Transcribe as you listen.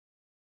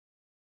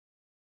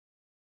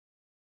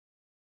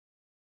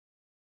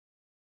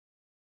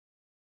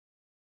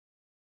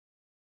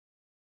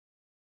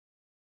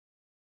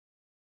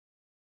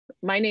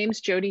My name's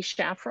Jody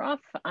Shafroff.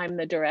 I'm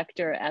the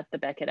director at the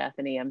Becket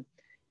Athenaeum,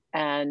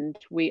 and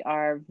we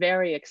are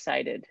very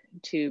excited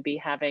to be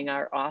having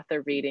our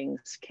author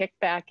readings kick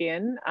back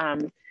in,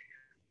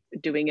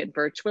 doing it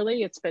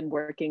virtually. It's been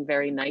working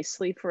very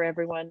nicely for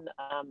everyone.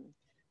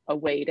 A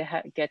way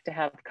to get to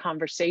have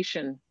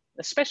conversation,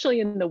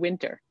 especially in the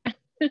winter,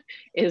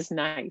 is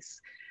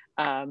nice,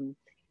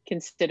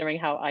 considering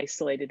how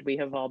isolated we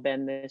have all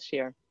been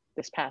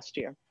this past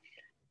year.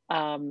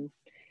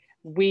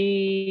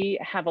 We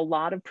have a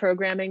lot of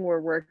programming we're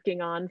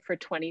working on for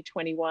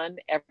 2021,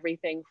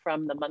 everything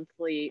from the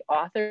monthly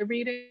author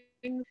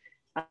reading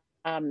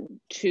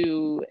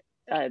to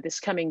this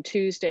coming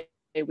Tuesday.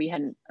 We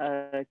had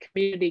a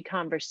community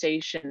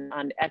conversation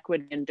on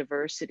equity and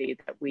diversity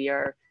that we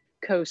are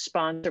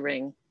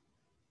co-sponsoring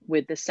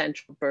with the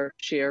Central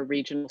Berkshire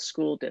Regional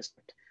School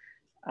District.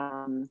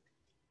 And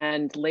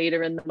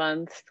later in the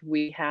month,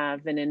 we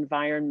have an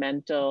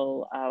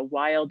environmental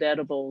wild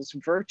edibles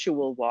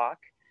virtual walk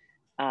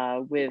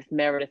with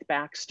Meredith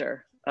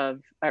Babcock,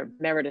 of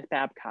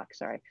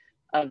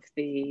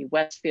the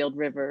Westfield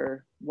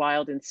River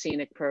Wild and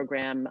Scenic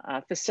Program,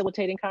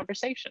 facilitating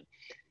conversation.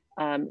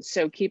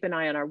 So keep an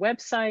eye on our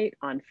website,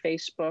 on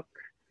Facebook,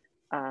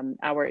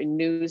 our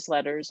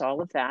newsletters,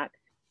 all of that.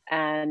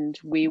 And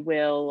we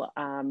will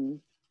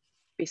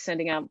be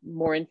sending out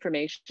more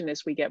information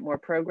as we get more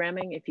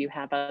programming. If you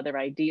have other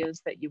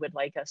ideas that you would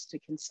like us to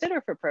consider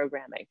for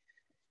programming,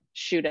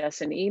 shoot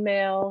us an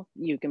email.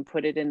 You can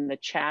put it in the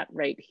chat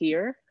right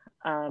here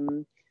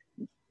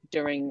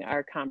during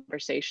our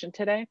conversation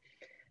today.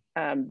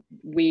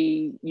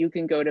 You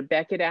can go to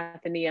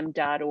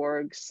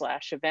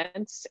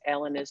becketathenaeum.org/events.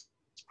 Ellen has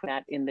put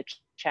that in the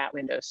chat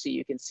window so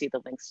you can see the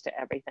links to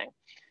everything.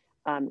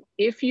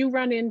 If you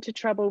run into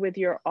trouble with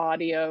your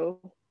audio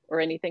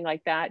or anything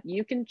like that,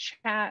 you can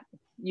chat,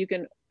 you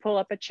can pull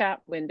up a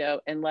chat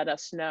window and let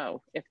us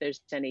know if there's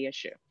any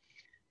issue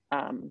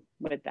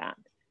with that.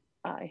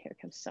 Here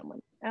comes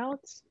someone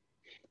else.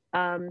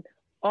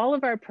 All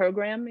of our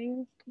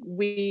programming,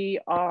 we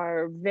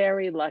are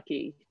very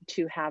lucky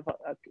to have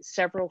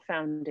several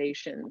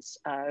foundations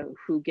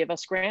who give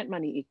us grant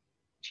money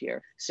each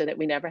year so that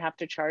we never have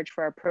to charge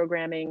for our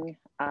programming,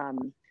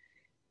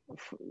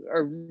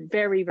 or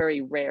very,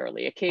 very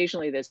rarely.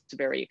 Occasionally there's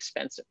very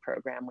expensive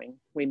programming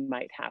we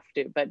might have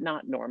to, but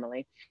not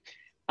normally.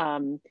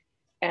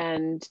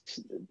 And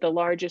the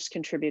largest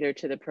contributor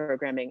to the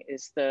programming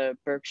is the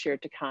Berkshire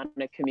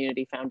Takana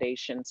Community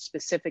Foundation,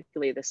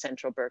 specifically the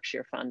Central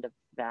Berkshire Fund of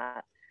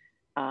that.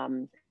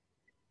 And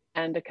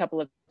a couple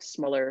of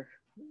smaller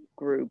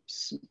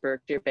groups.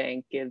 Berkshire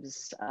Bank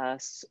gives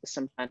us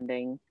some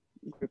funding,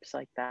 groups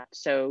like that.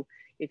 So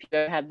if you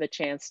have the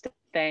chance to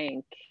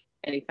thank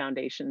any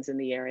foundations in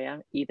the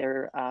area,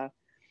 either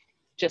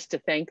just to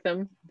thank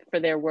them for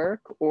their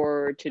work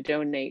or to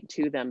donate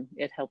to them,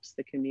 it helps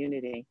the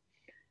community.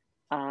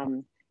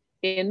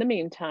 In the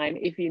meantime,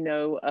 if you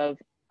know of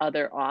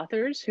other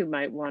authors who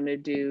might want to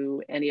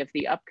do any of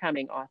the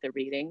upcoming author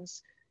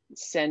readings,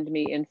 send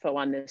me info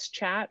on this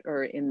chat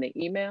or in the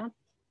email.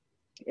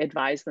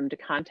 Advise them to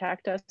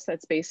contact us.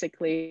 That's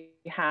basically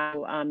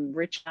how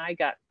Rich and I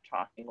got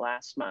talking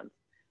last month.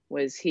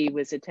 He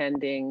was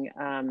attending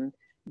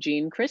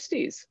Jean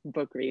Christie's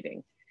book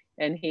reading,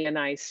 and he and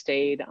I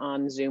stayed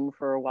on Zoom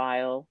for a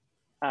while,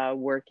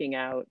 working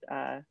out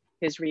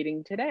his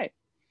reading today.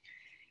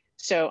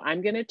 So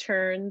I'm going to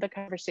turn the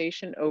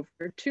conversation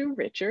over to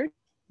Richard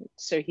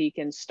so he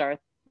can start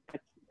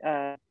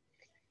the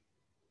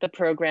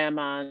program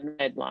on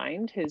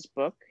Redlined, his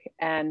book.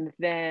 And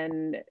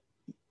then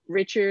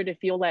Richard,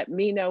 if you'll let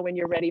me know when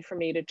you're ready for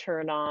me to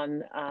turn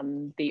on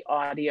the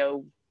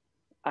audio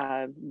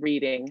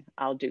reading,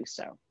 I'll do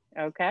so.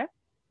 Okay?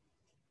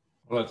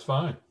 Well, that's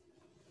fine.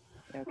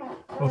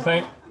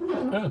 Okay.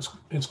 Well,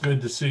 it's good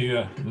to see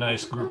a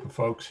nice group of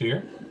folks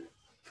here.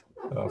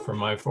 From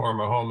my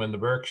former home in the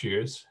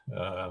Berkshires.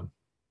 I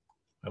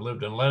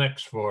lived in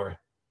Lenox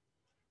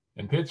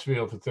in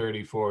Pittsfield for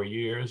 34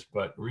 years,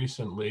 but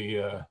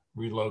recently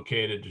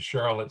relocated to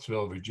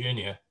Charlottesville,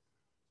 Virginia.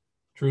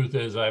 Truth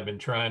is, I've been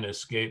trying to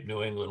escape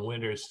New England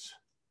winters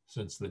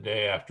since the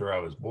day after I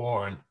was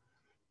born,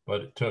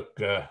 but it took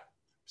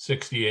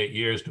 68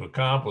 years to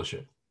accomplish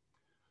it.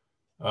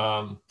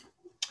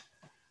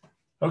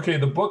 Okay,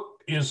 the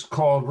book is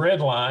called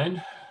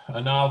Redlined, a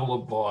novel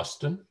of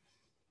Boston.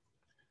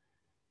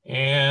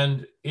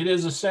 And it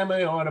is a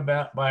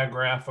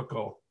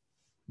semi-autobiographical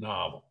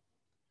novel.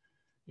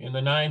 In the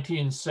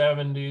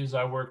 1970s,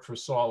 I worked for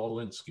Saul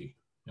Alinsky,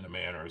 in a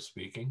manner of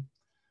speaking.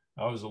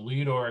 I was a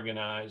lead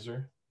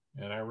organizer,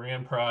 and I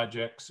ran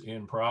projects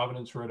in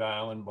Providence, Rhode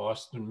Island,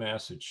 Boston,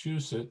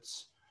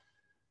 Massachusetts,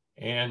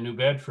 and New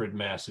Bedford,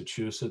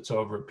 Massachusetts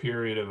over a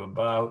period of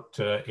about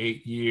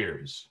 8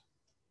 years.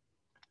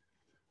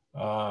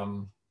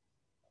 One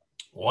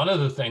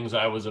of the things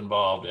I was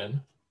involved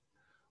in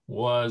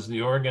was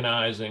the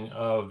organizing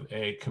of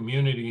a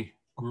community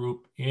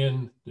group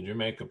in the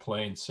Jamaica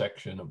Plains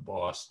section of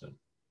Boston.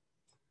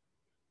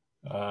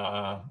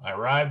 I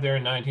arrived there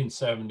in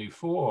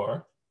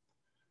 1974,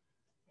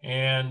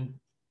 and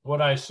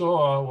what I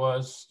saw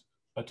was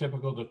a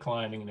typical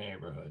declining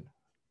neighborhood.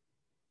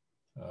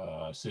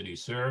 City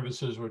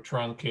services were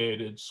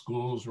truncated,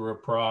 schools were a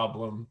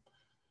problem,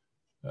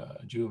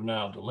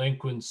 juvenile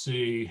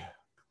delinquency,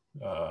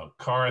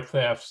 car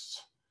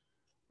thefts,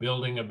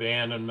 building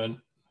abandonment,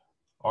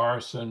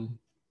 arson,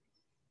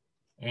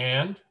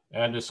 and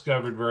I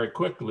discovered very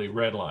quickly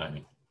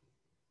redlining.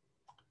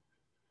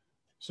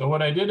 So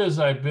what I did is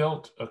I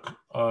built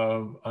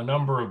a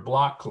number of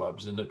block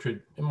clubs in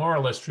the more or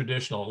less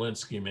traditional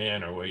Linsky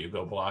manner, where you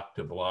go block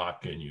to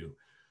block and you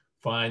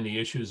find the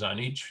issues on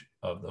each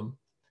of them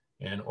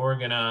and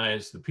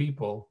organize the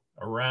people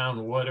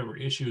around whatever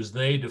issues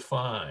they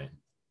define,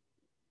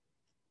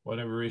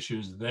 whatever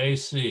issues they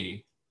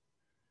see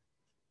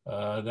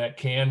that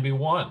can be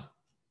won.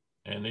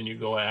 And then you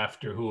go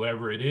after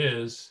whoever it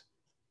is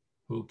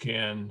who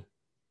can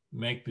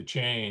make the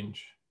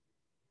change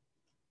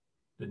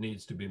that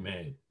needs to be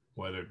made,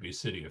 whether it be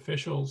city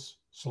officials,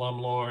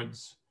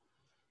 slumlords,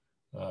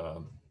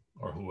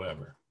 or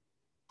whoever.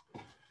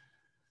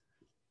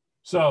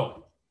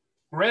 So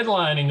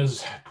redlining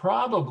is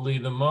probably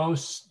the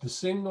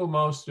single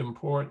most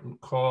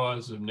important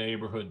cause of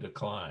neighborhood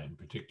decline,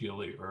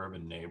 particularly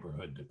urban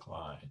neighborhood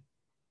decline.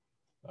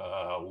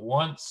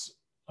 Once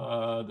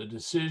the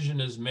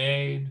decision is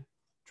made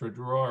to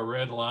draw a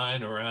red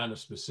line around a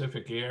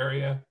specific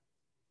area,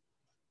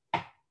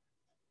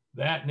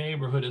 that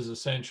neighborhood is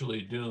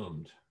essentially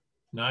doomed.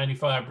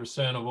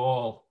 95% of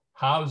all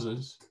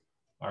houses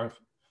are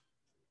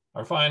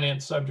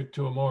financed subject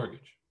to a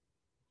mortgage.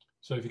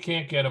 So if you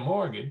can't get a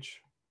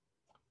mortgage,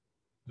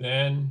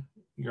 then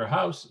your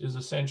house is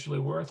essentially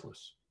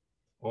worthless,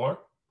 or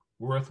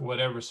worth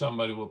whatever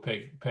somebody will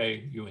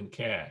pay you in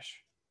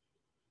cash.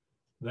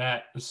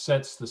 That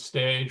sets the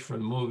stage for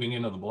moving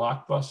into the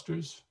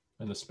blockbusters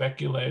and the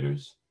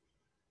speculators.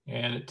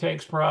 And it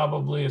takes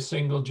probably a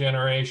single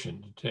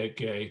generation to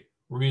take a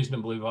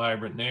reasonably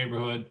vibrant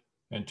neighborhood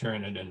and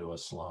turn it into a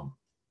slum.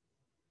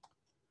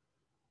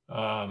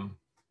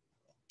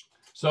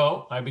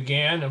 So I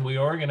began, and we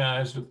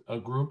organized a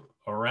group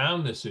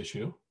around this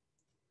issue,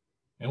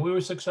 and we were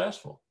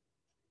successful.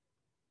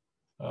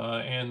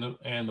 And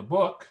the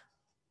book,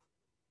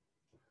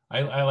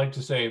 I like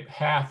to say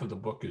half of the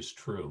book is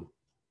true,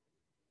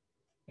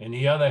 and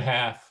the other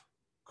half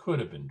could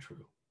have been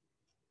true.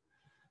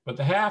 But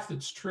the half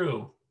that's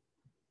true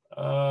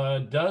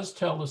does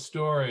tell the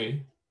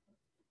story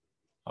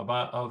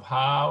of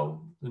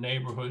how the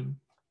neighborhood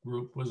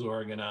group was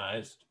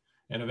organized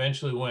and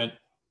eventually went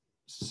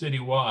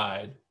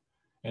citywide,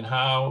 and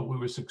how we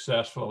were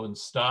successful in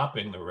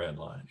stopping the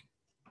redlining.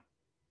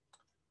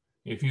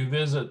 If you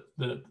visit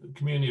the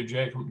community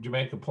of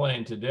Jamaica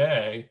Plain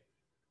today,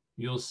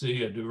 you'll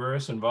see a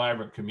diverse and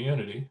vibrant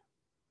community,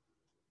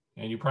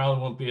 and you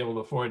probably won't be able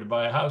to afford to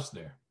buy a house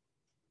there.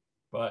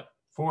 But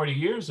 40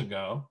 years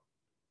ago,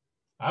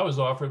 I was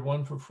offered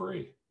one for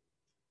free.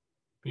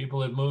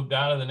 People had moved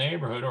out of the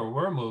neighborhood or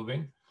were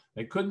moving.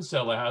 They couldn't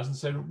sell the house and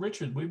said,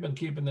 "Richard, we've been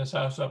keeping this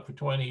house up for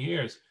 20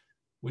 years.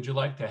 Would you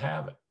like to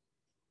have it?"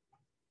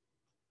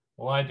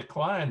 Well, I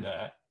declined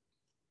that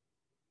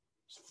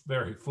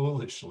very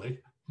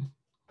foolishly,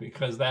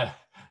 because that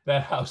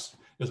house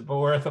is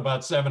worth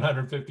about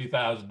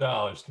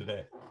 $750,000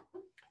 today.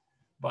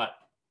 But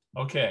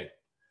okay.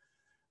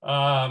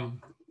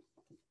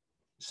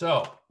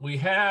 So we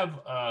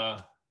have,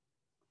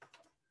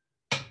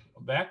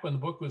 back when the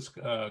book was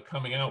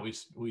coming out,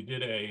 we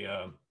did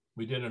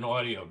an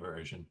audio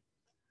version,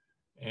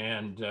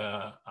 and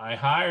I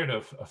hired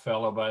a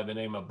fellow by the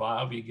name of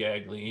Bobby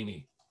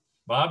Gagliini.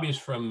 Bobby's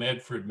from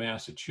Medford,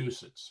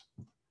 Massachusetts,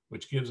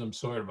 which gives him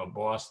sort of a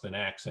Boston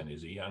accent.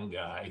 He's a young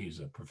guy.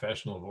 He's a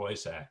professional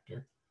voice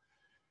actor,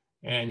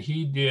 and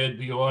he did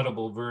the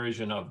audible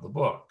version of the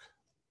book.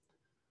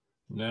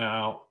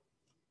 Now,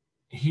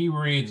 he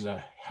reads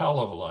a hell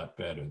of a lot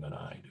better than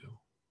I do.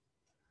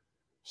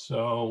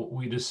 So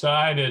we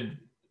decided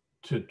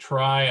to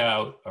try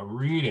out a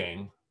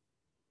reading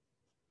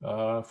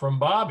from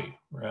Bobby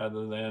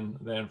rather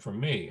than from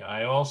me.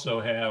 I also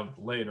have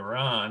later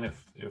on,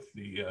 if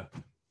the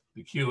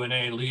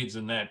Q&A leads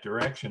in that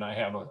direction, I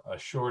have a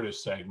shorter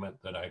segment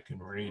that I can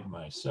read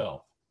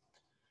myself.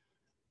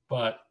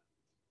 But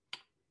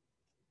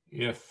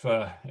if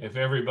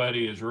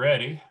everybody is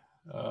ready,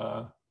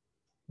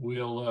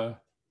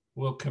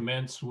 we'll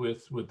commence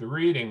with the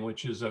reading,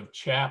 which is of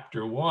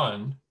chapter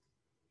 1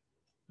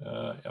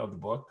 of the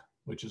book,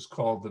 which is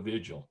called The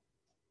Vigil.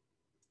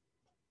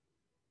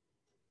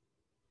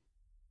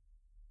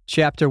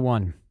 Chapter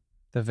 1,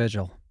 The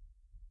Vigil.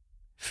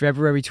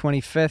 February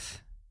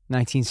 25th,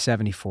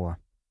 1974.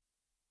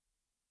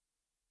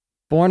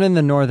 Born in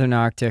the northern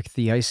Arctic,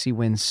 the icy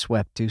winds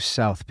swept due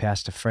south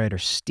past a freighter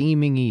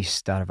steaming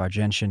east out of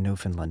Argentian,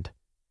 Newfoundland.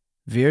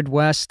 Veered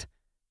west,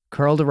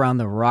 curled around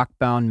the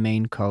rock-bound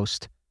Maine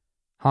coast,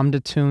 hummed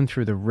a tune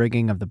through the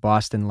rigging of the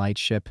Boston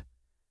lightship,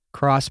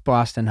 crossed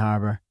Boston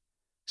Harbor,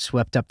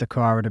 swept up the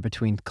corridor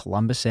between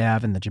Columbus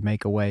Ave and the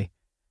Jamaica Way,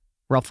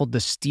 ruffled the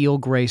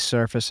steel-gray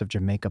surface of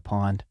Jamaica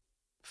Pond,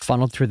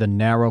 funneled through the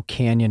narrow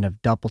canyon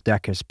of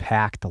double-deckers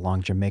packed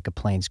along Jamaica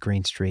Plains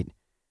Green Street,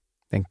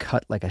 then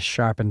cut like a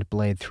sharpened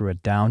blade through a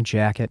down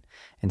jacket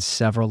and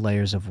several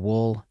layers of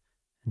wool,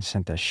 and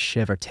sent a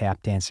shiver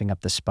tap dancing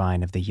up the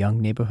spine of the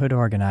young neighborhood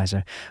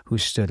organizer who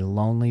stood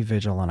lonely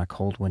vigil on a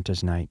cold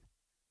winter's night.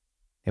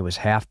 It was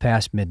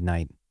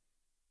midnight,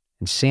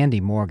 and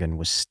Sandy Morgan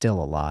was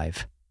still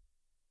alive.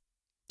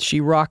 She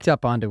rocked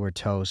up onto her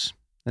toes,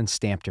 then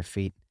stamped her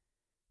feet.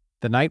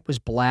 The night was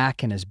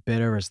black and as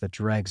bitter as the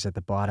dregs at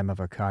the bottom of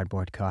her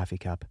cardboard coffee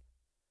cup.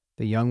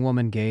 The young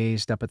woman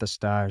gazed up at the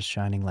stars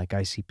shining like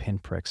icy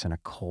pinpricks in a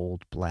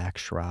cold black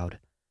shroud.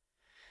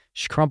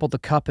 She crumpled the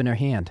cup in her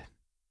hand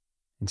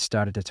and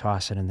started to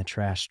toss it in the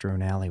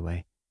trash-strewn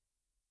alleyway,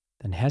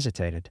 then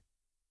hesitated.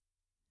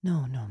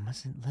 No,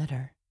 mustn't let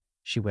her,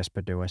 she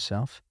whispered to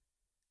herself,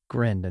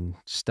 grinned and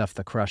stuffed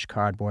the crushed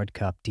cardboard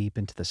cup deep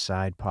into the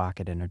side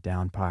pocket in her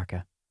down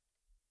parka.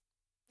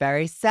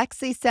 Very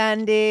sexy,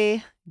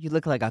 Sandy. You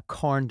look like a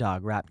corn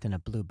dog wrapped in a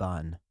blue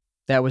bun.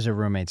 That was her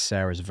roommate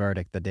Sarah's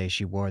verdict the day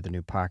she wore the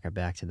new parka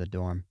back to the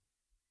dorm.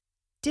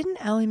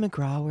 Didn't Ally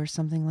McGraw wear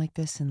something like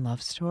this in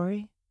Love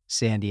Story?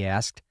 Sandy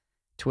asked,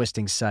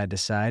 twisting side to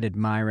side,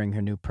 admiring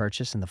her new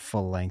purchase in the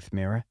full-length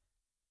mirror.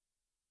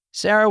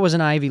 Sarah was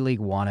an Ivy League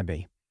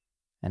wannabe,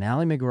 and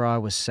Ally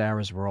McGraw was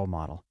Sarah's role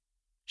model.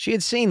 She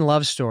had seen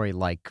Love Story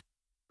like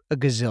a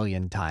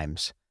gazillion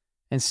times,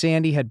 and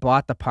Sandy had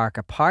bought the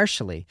parka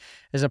partially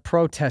as a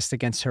protest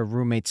against her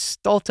roommate's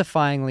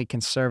stultifyingly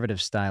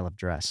conservative style of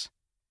dress.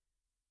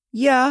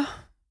 Yeah,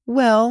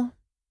 well,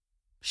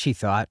 she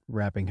thought,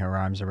 wrapping her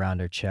arms around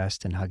her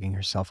chest and hugging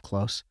herself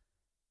close.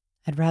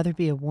 I'd rather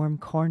be a warm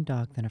corn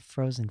dog than a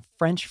frozen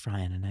French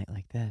fry on a night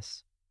like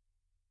this.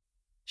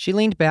 She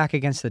leaned back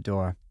against the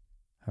door,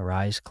 her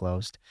eyes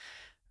closed,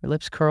 her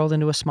lips curled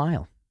into a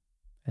smile,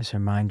 as her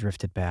mind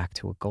drifted back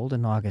to a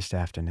golden August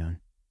afternoon.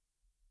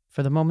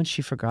 For the moment,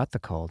 she forgot the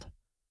cold,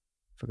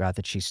 forgot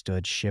that she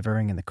stood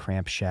shivering in the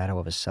cramped shadow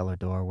of a cellar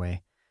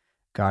doorway,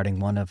 guarding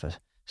one of a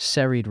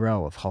serried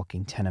row of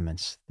hulking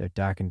tenements, their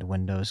darkened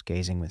windows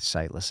gazing with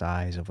sightless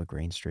eyes over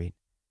Green Street.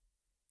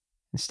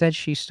 Instead,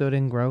 she stood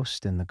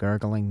engrossed in the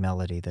gurgling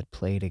melody that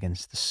played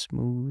against the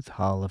smooth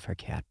hull of her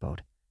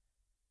catboat,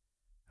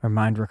 her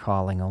mind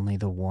recalling only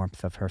the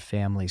warmth of her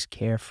family's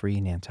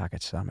carefree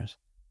Nantucket summers.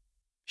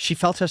 She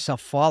felt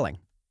herself falling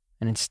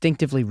and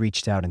instinctively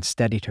reached out and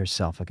steadied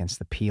herself against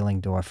the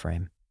peeling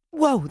doorframe.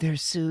 Whoa there,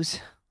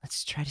 Suze.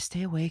 Let's try to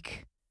stay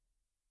awake.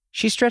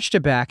 She stretched her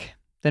back,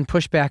 then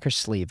pushed back her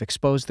sleeve,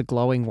 exposed the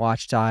glowing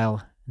watch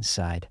dial, and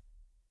sighed.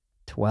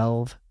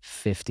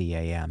 12:50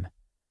 a.m.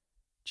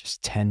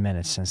 Just 10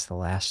 minutes since the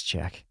last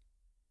check.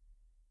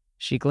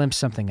 She glimpsed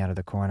something out of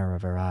the corner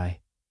of her eye.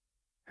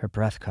 Her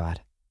breath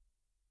caught.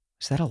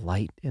 Was that a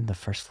light in the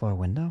first-floor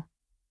window?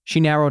 She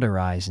narrowed her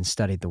eyes and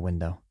studied the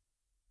window.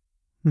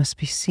 Must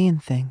be seeing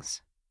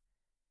things.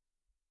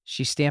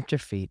 She stamped her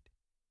feet,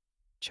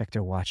 checked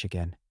her watch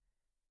again.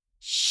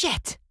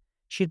 Shit!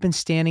 She had been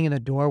standing in the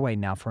doorway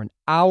now for an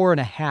hour and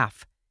a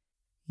half.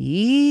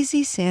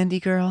 Easy, Sandy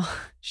girl,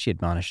 she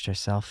admonished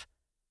herself.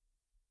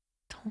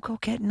 Don't go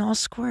getting all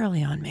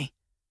squirrely on me.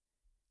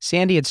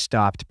 Sandy had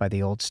stopped by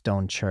the old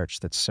stone church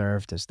that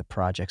served as the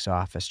project's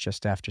office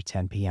just after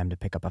 10 p.m. to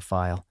pick up a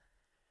file.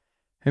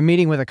 Her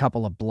meeting with a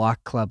couple of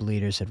block club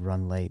leaders had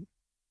run late.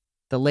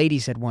 The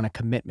ladies had won a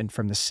commitment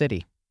from the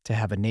city to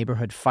have a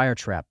neighborhood fire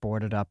trap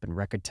boarded up in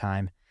record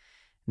time,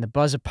 and the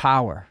buzz of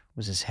power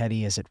was as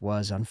heady as it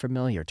was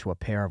unfamiliar to a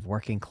pair of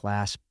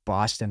working-class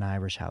Boston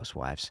Irish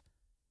housewives.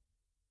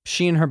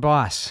 She and her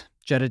boss,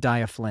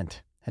 Jedediah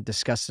Flint, had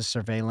discussed the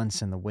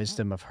surveillance and the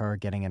wisdom of her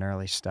getting an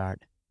early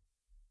start.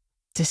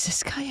 Does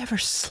this guy ever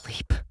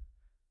sleep?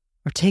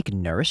 Or take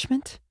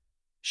nourishment?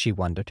 She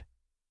wondered.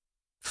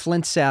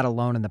 Flint sat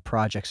alone in the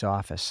project's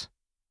office,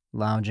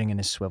 lounging in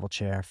his swivel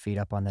chair, feet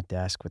up on the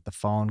desk, with the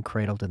phone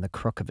cradled in the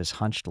crook of his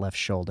hunched left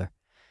shoulder.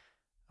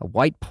 A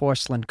white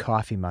porcelain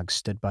coffee mug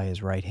stood by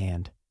his right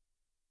hand.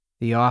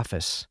 The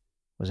office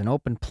was an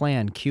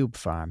open-plan cube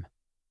farm.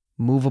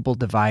 Movable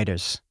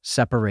dividers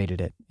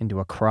separated it into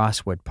a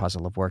crossword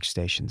puzzle of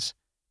workstations,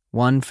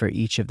 one for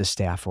each of the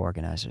staff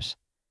organizers.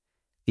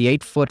 The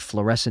 8-foot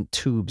fluorescent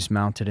tubes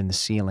mounted in the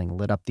ceiling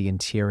lit up the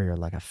interior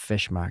like a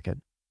fish market.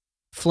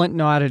 Flint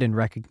nodded in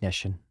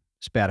recognition,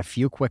 spat a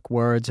few quick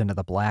words into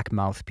the black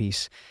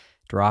mouthpiece,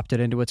 dropped it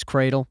into its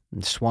cradle,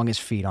 and swung his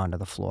feet onto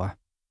the floor.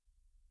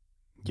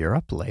 You're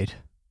up late,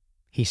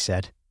 he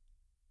said.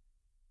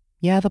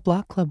 Yeah, the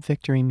block club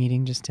victory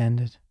meeting just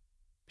ended,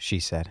 she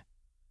said.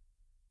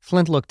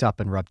 Flint looked up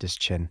and rubbed his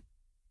chin.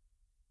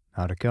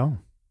 How'd it go?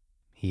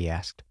 He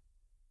asked.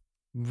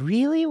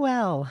 Really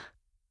well.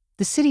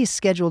 The city is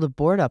scheduled to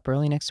board up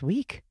early next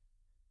week.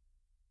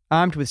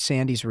 Armed with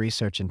Sandy's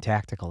research and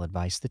tactical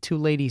advice, the two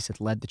ladies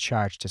had led the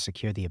charge to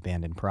secure the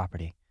abandoned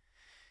property.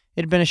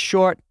 It had been a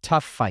short,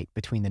 tough fight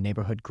between the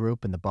neighborhood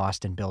group and the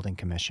Boston building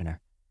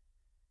commissioner.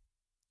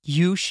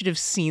 You should have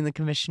seen the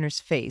commissioner's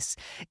face.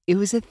 It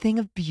was a thing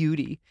of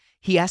beauty.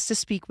 He asked to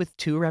speak with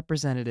two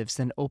representatives,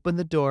 then opened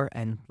the door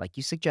and, like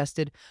you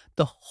suggested,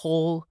 the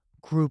whole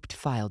group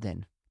filed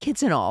in,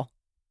 kids and all.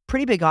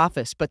 pretty big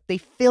office, but they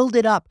filled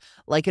it up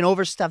like an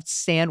overstuffed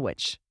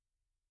sandwich.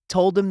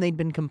 Told him they'd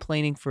been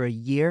complaining for a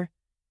year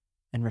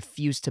and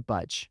refused to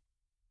budge.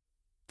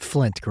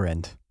 Flint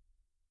grinned.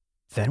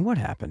 Then what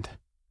happened?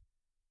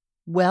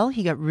 Well,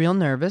 he got real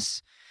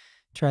nervous.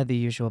 Tried the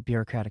usual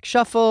bureaucratic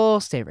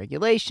shuffle, state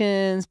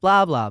regulations,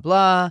 blah, blah,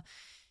 blah.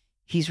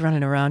 He's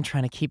running around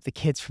trying to keep the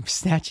kids from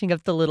snatching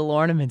up the little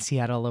ornaments he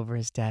had all over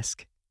his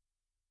desk.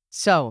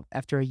 So,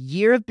 after a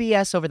year of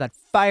BS over that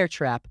fire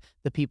trap,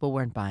 the people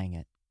weren't buying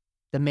it.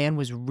 The man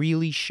was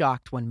really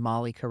shocked when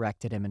Molly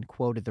corrected him and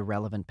quoted the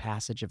relevant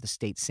passage of the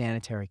state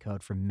sanitary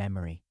code from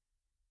memory.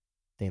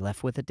 They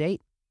left with a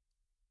date.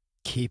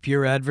 Keep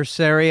your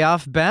adversary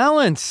off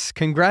balance.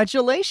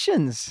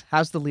 Congratulations.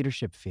 How's the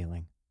leadership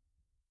feeling?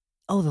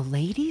 Oh, the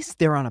ladies?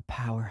 They're on a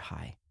power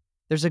high.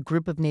 There's a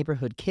group of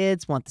neighborhood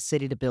kids want the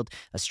city to build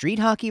a street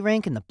hockey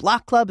rink, and the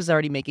block club is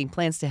already making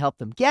plans to help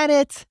them get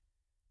it.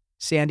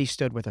 Sandy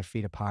stood with her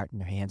feet apart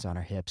and her hands on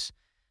her hips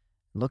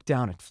and looked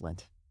down at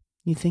Flint.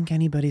 You think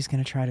anybody's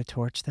going to try to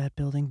torch that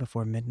building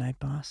before midnight,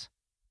 boss?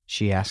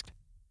 She asked.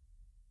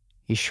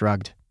 He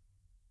shrugged.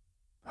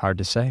 Hard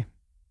to say.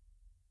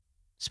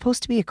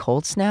 Supposed to be a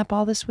cold snap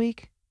all this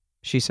week?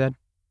 She said.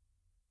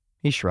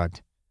 He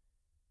shrugged.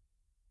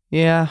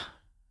 Yeah,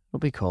 it'll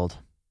be cold.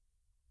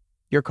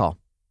 Your call,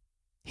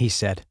 he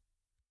said.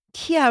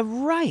 Yeah,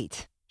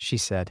 right, she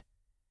said.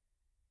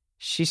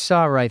 She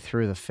saw right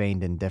through the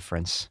feigned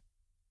indifference.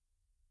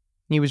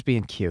 He was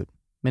being cute,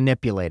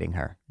 manipulating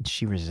her, and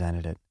she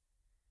resented it.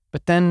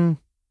 But then,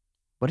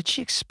 what did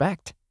she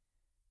expect?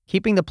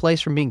 Keeping the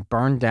place from being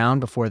burned down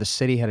before the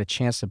city had a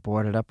chance to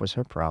board it up was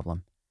her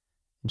problem,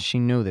 and she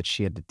knew that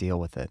she had to deal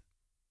with it.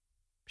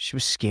 She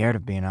was scared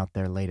of being out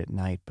there late at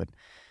night, but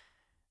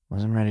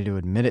wasn't ready to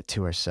admit it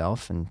to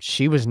herself, and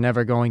she was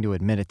never going to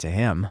admit it to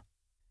him.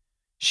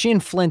 She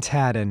and Flint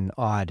had an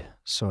odd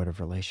sort of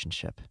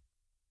relationship.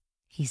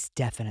 He's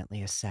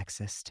definitely a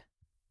sexist,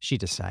 she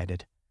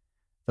decided,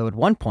 though at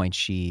one point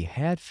she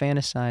had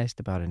fantasized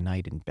about a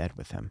night in bed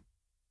with him.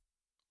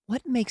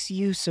 What makes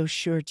you so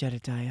sure,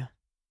 Jedediah?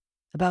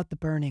 About the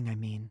burning, I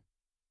mean.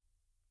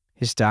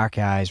 His dark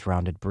eyes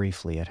rounded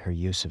briefly at her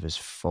use of his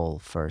full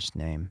first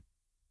name.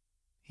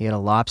 He had a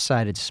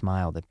lopsided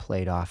smile that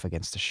played off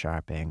against the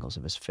sharp angles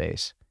of his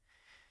face.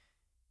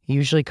 He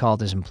usually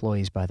called his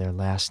employees by their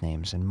last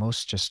names, and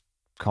most just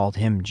called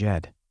him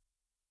Jed.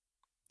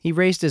 He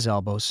raised his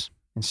elbows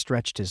and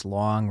stretched his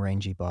long,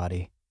 rangy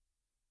body.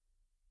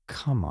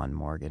 Come on,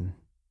 Morgan.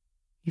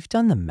 You've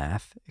done the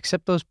math.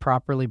 Except those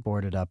properly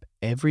boarded up,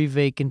 every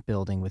vacant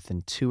building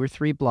within 2 or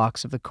 3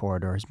 blocks of the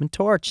corridor has been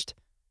torched.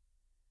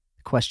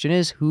 The question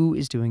is, who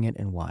is doing it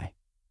and why?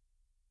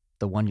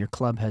 The one your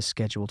club has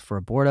scheduled for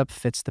a board-up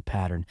fits the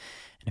pattern,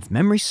 and if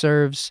memory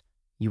serves,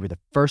 you were the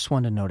first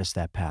one to notice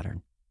that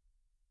pattern.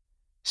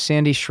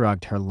 Sandy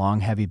shrugged her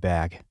long, heavy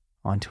bag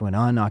onto an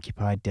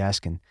unoccupied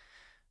desk and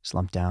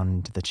slumped down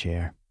into the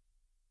chair.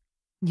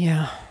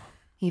 Yeah,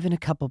 even a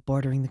couple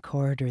bordering the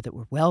corridor that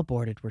were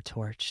well-boarded were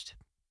torched.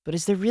 But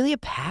is there really a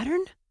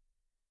pattern?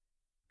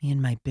 Me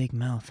and my big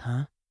mouth,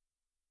 huh?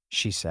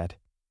 She said.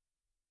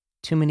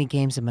 Too many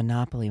games of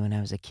Monopoly when I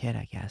was a kid,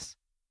 I guess.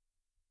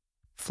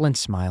 Flint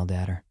smiled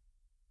at her.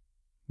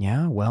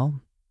 Yeah,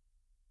 well,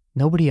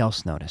 nobody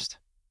else noticed.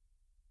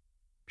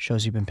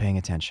 Shows you've been paying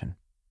attention.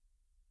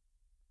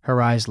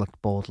 Her eyes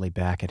looked boldly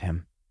back at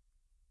him.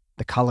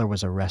 The color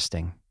was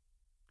arresting,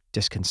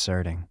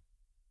 disconcerting.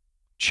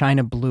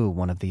 China blue,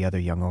 one of the other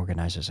young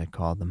organizers had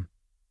called them.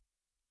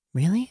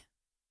 Really?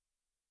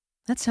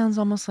 That sounds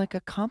almost like a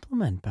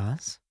compliment,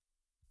 boss.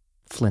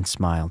 Flint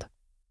smiled.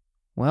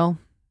 Well,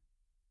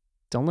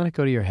 don't let it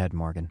go to your head,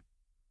 Morgan.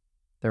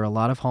 There are a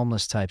lot of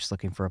homeless types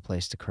looking for a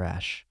place to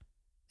crash.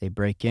 They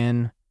break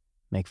in,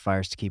 make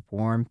fires to keep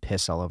warm,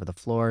 piss all over the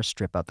floor,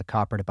 strip out the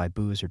copper to buy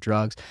booze or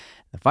drugs.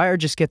 The fire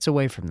just gets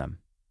away from them.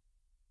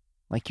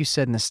 Like you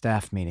said in the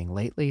staff meeting,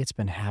 lately it's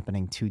been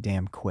happening too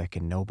damn quick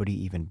and nobody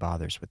even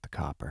bothers with the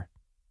copper.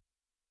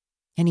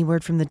 Any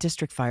word from the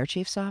district fire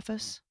chief's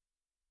office?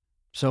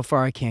 So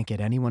far I can't get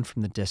anyone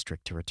from the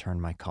district to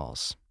return my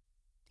calls,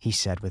 he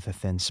said with a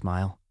thin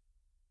smile.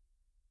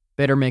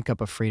 Better make up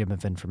a Freedom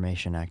of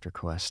Information Act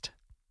request.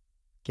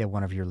 Get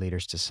one of your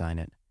leaders to sign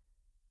it.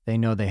 They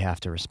know they have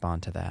to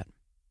respond to that.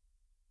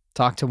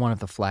 Talk to one of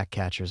the flak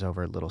catchers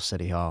over at Little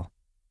City Hall.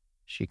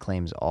 She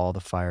claims all the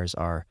fires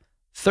are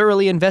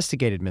thoroughly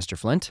investigated, Mr.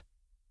 Flint.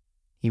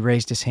 He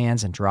raised his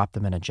hands and dropped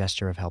them in a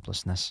gesture of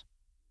helplessness.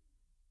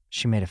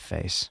 She made a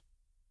face.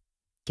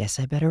 Guess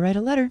I better write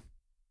a letter.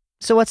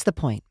 So what's the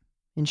point?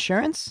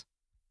 Insurance?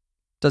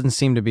 Doesn't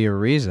seem to be a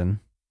reason.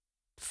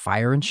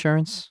 Fire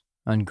insurance?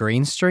 On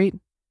Green Street?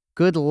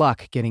 Good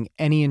luck getting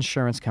any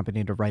insurance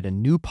company to write a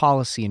new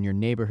policy in your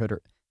neighborhood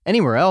or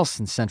anywhere else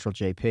in Central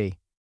JP.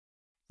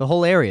 The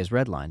whole area is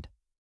redlined.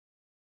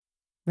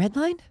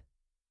 Redlined?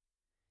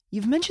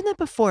 You've mentioned that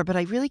before, but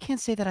I really can't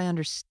say that I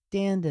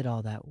understand it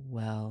all that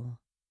well.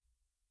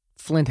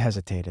 Flint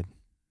hesitated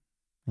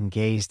and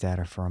gazed at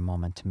her for a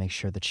moment to make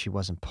sure that she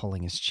wasn't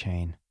pulling his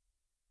chain.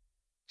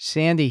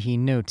 Sandy, he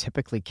knew,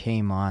 typically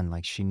came on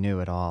like she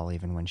knew it all,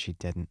 even when she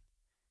didn't.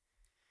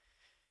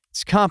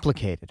 It's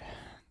complicated.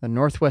 The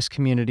Northwest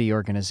Community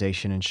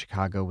Organization in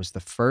Chicago was the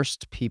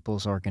first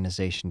people's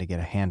organization to get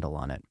a handle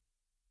on it.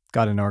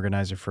 Got an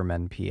organizer from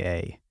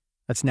NPA.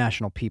 That's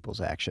National People's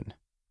Action.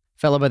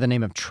 Fellow by the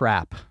name of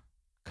Trapp,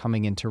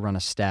 coming in to run a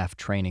staff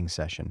training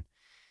session.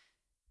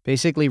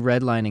 Basically,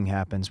 redlining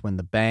happens when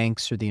the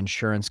banks or the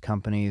insurance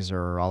companies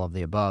or all of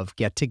the above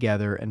get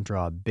together and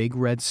draw a big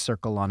red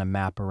circle on a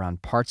map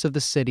around parts of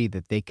the city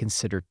that they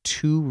consider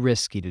too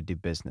risky to do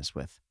business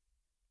with.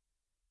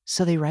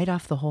 So they write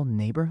off the whole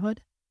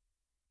neighborhood?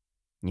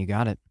 You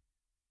got it.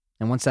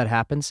 And once that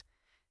happens,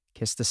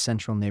 kiss the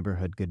central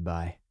neighborhood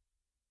goodbye.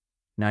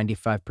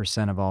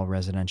 95% of all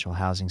residential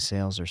housing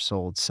sales are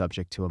sold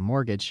subject to a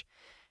mortgage,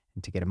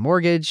 and to get a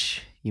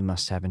mortgage, you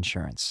must have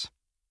insurance.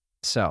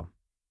 So,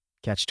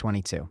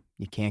 catch-22.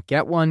 You can't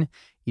get one,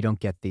 you don't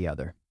get the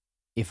other.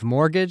 If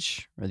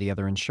mortgage or the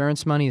other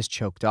insurance money is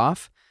choked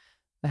off,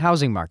 the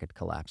housing market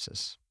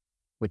collapses,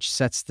 which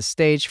sets the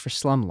stage for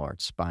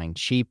slumlords buying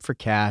cheap for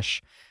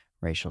cash,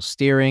 racial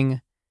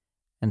steering,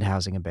 and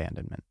housing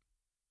abandonment.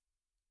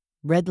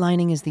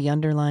 Redlining is the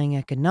underlying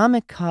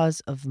economic cause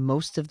of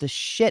most of the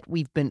shit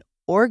we've been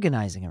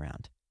organizing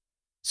around.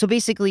 So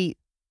basically,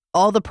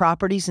 all the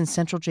properties in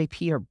Central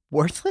JP are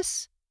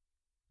worthless?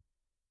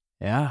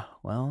 Yeah,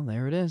 well,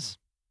 there it is,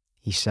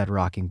 he said,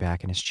 rocking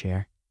back in his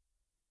chair.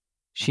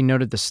 She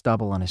noted the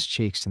stubble on his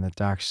cheeks and the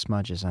dark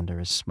smudges under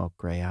his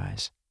smoke-gray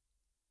eyes.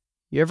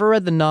 You ever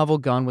read the novel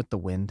Gone with the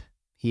Wind?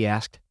 He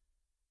asked.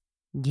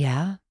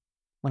 Yeah,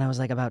 when I was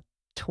like about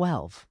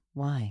 12.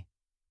 Why?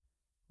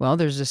 Well,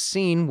 there's a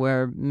scene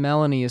where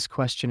Melanie is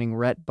questioning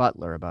Rhett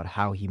Butler about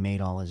how he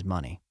made all his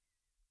money.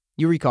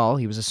 You recall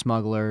he was a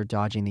smuggler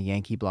dodging the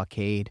Yankee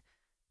blockade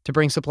to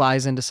bring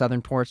supplies into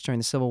southern ports during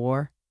the Civil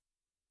War?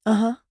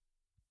 Uh-huh.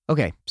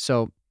 Okay,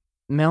 so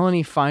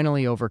Melanie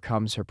finally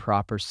overcomes her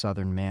proper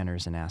southern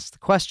manners and asks the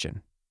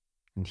question.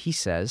 And he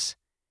says,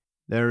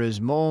 "There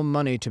is more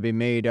money to be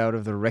made out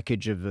of the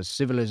wreckage of a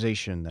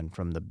civilization than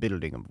from the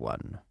building of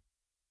one."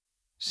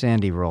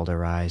 Sandy rolled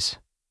her eyes.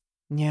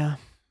 Yeah,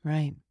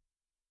 right.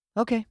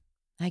 Okay,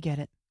 I get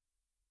it.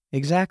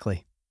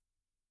 Exactly.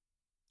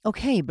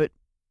 Okay, but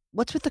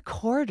what's with the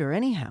corridor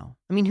anyhow?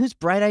 I mean, whose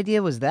bright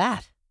idea was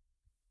that?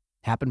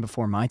 Happened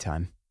before my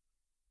time.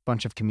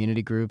 Bunch of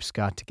community groups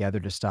got together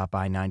to stop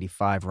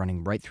I-95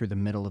 running right through the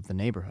middle of the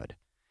neighborhood.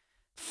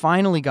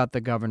 Finally got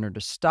the governor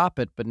to stop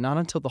it, but not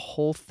until the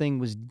whole thing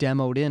was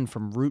demoed in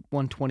from Route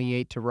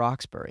 128 to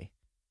Roxbury.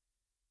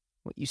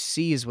 What you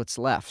see is what's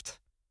left.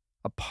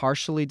 A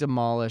partially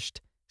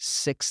demolished,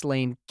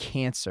 6-lane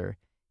cancer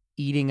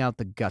eating out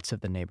the guts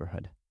of the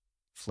neighborhood,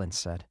 Flint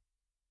said.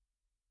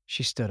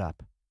 She stood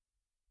up.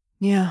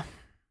 Yeah,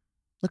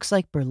 looks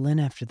like Berlin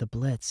after the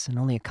Blitz, and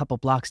only a couple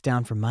blocks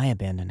down from my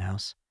abandoned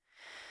house.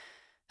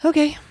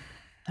 Okay,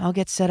 I'll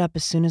get set up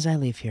as soon as I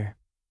leave here.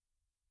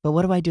 But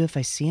what do I do if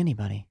I see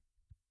anybody?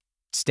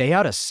 Stay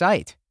out of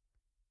sight.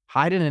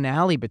 Hide in an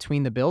alley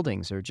between the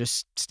buildings or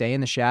just stay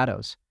in the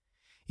shadows.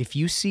 If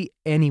you see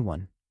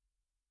anyone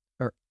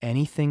or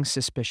anything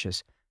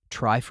suspicious,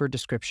 try for a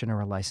description or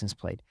a license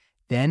plate.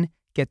 Then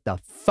get the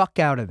fuck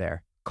out of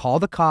there. Call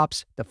the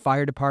cops, the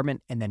fire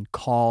department, and then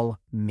call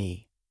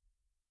me.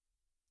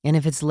 And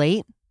if it's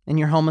late and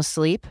you're home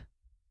asleep?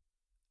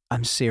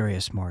 I'm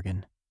serious,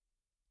 Morgan.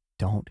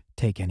 Don't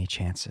take any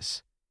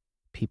chances.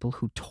 People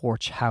who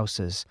torch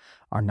houses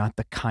are not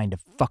the kind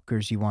of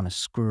fuckers you want to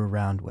screw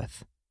around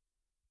with.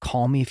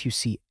 Call me if you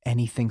see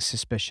anything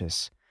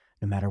suspicious.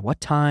 No matter what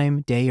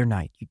time, day or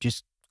night, you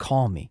just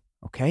call me,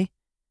 okay?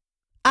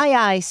 Aye,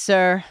 aye,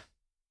 sir,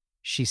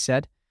 she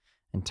said,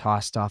 and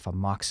tossed off a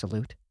mock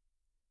salute.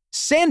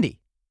 Sandy!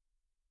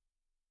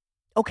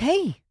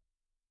 Okay,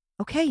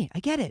 I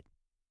get it.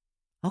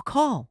 I'll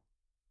call.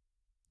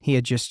 He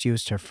had just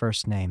used her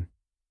first name,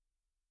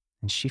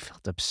 and she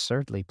felt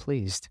absurdly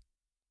pleased.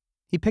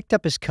 He picked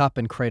up his cup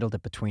and cradled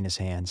it between his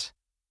hands.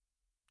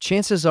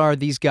 Chances are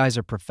these guys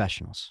are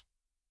professionals.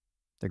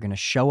 They're going to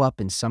show up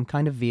in some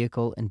kind of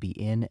vehicle and be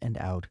in and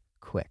out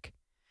quick.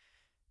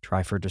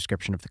 Try for a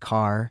description of the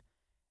car,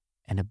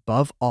 and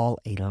above all,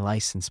 a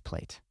license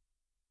plate.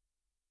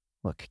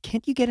 Look,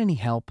 can't you get any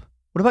help?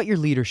 What about your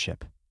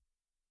leadership?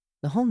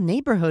 The whole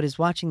neighborhood is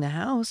watching the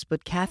house,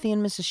 but Kathy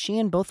and Mrs.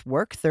 Sheehan both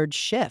work third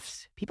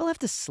shift. People have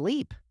to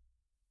sleep.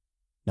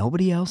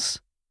 Nobody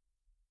else?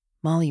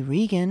 Molly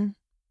Regan.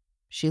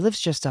 She lives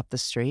just up the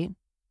street.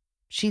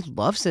 She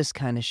loves this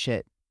kind of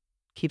shit.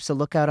 Keeps a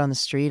lookout on the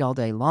street all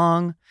day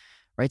long,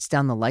 writes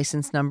down the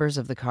license numbers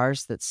of the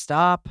cars that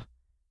stop.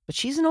 But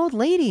she's an old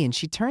lady and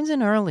she turns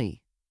in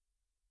early.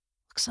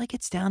 Looks like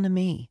it's down to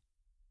me.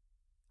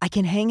 I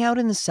can hang out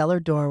in the cellar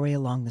doorway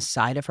along the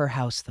side of her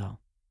house, though.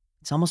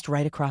 It's almost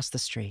right across the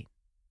street.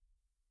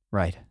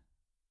 Right.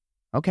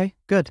 Okay,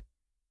 good.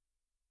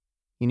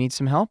 You need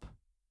some help?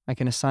 I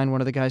can assign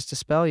one of the guys to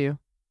spell you.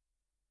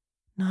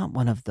 Not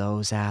one of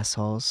those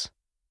assholes,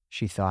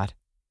 she thought.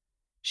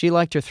 She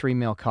liked her 3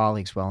 male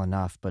colleagues well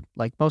enough, but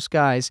like most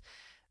guys,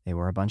 they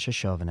were a bunch of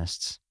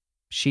chauvinists.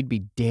 She'd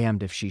be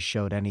damned if she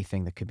showed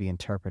anything that could be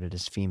interpreted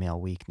as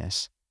female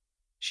weakness.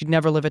 She'd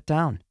never live it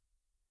down.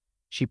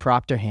 She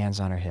propped her hands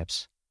on her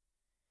hips.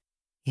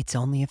 It's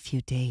only a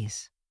few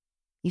days.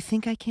 You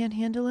think I can't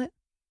handle it?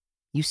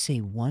 You say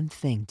one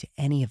thing to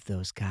any of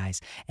those guys,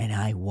 and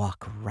I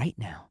walk right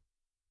now.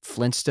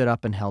 Flint stood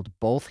up and held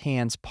both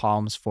hands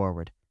palms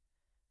forward.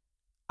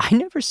 I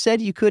never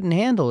said you couldn't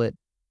handle it,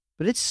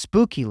 but it's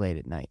spooky late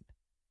at night.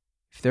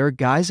 If there are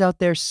guys out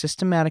there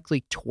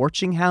systematically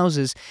torching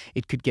houses,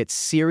 it could get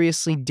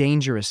seriously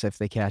dangerous if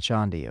they catch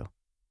on to you.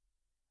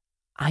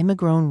 I'm a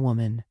grown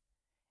woman,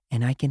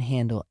 and I can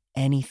handle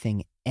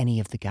anything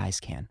any of the guys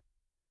can.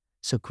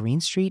 So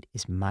Green Street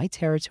is my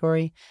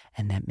territory,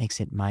 and that makes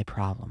it my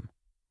problem,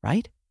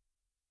 right?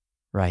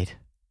 Right.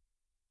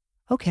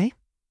 Okay,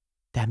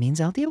 that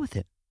means I'll deal with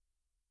it.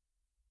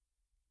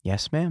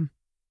 Yes, ma'am.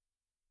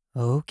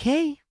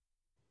 Okay.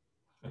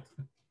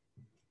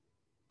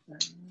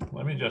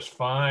 Let me just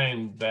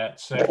find that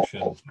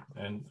section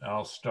and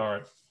I'll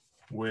start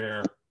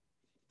where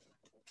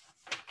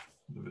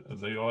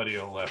the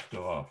audio left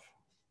off.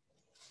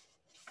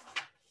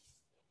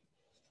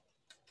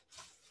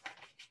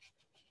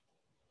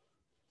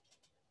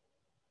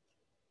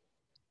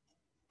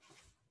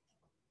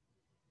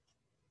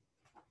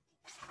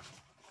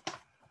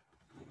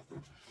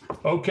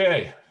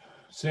 Okay,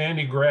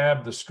 Sandy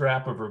grabbed the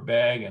strap of her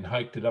bag and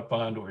hiked it up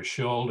onto her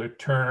shoulder,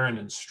 turned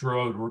and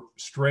strode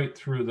straight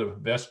through the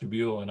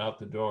vestibule and out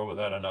the door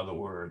without another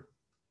word.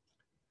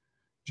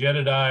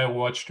 Jedediah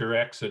watched her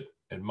exit,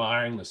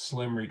 admiring the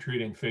slim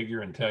retreating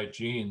figure in tight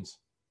jeans.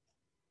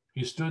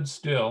 He stood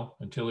still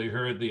until he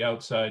heard the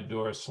outside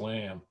door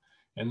slam,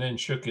 and then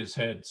shook his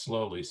head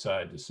slowly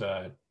side to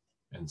side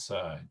and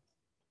sighed.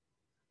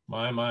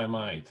 My,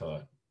 he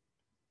thought.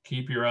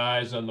 Keep your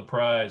eyes on the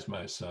prize,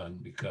 my son,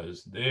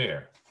 because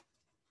there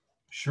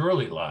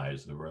surely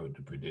lies the road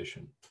to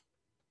perdition.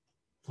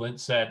 Flint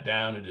sat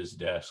down at his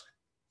desk,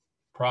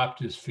 propped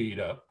his feet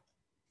up,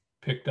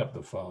 picked up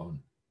the phone,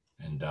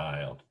 and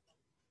dialed.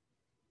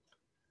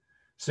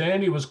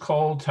 Sandy was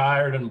cold,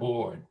 tired, and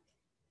bored.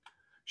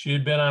 She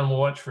had been on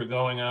watch for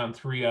going on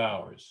 3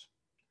 hours,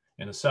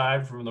 and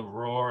aside from the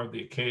roar of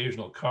the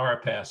occasional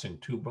car passing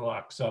 2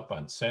 blocks up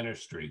on Center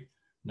Street,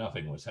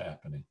 nothing was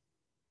happening.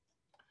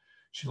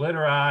 She let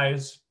her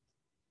eyes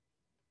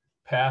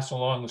pass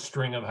along the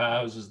string of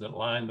houses that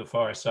lined the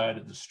far side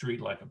of the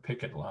street like a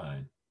picket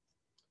line.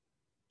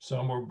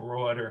 Some were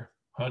broader,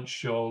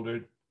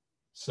 hunched-shouldered,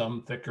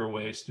 some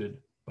thicker-waisted,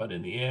 but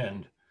in the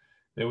end,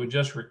 they were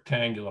just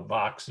rectangular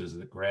boxes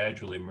that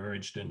gradually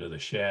merged into the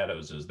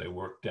shadows as they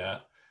worked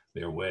out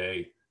their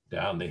way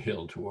down the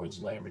hill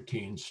towards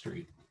Lamartine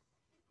Street.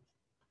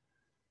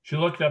 She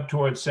looked up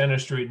towards Center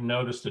Street and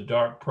noticed the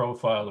dark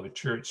profile of a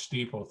church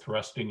steeple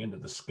thrusting into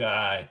the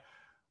sky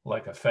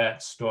like a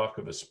fat stalk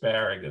of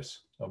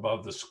asparagus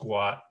above the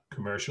squat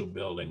commercial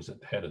buildings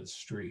at the head of the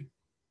street.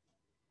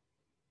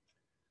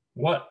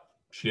 What,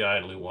 she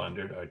idly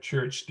wondered, are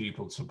church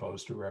steeples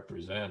supposed to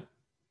represent?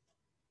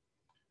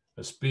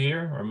 A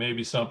spear, or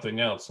maybe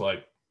something else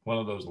like one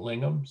of those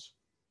lingams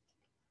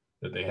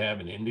that they have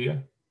in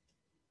India?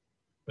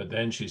 But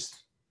then she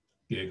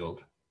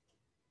giggled.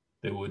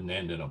 They wouldn't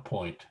end in a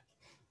point.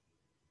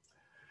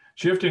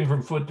 Shifting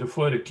from foot to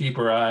foot to keep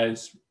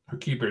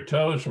her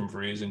toes from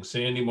freezing,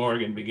 Sandy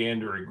Morgan began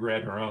to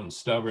regret her own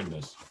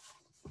stubbornness.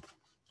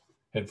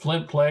 Had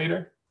Flint played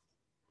her?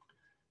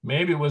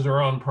 Maybe it was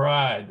her own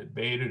pride that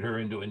baited her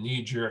into a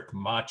knee-jerk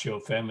macho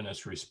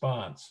feminist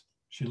response.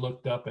 She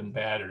looked up and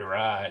batted her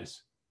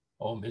eyes.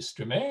 Oh,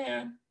 Mr.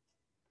 Man.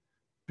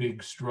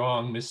 Big,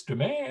 strong Mr.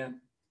 Man,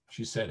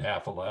 she said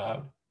half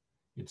aloud.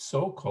 It's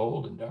so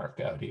cold and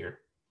dark out here.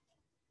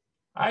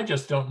 I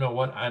just don't know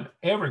what I'm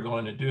ever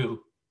going to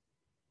do.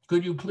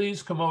 Could you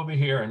please come over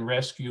here and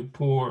rescue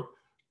poor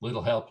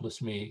little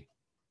helpless me?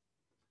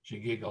 She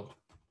giggled.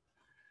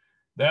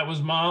 That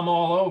was Mom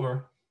all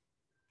over.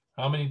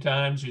 How many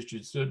times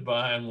she stood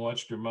by and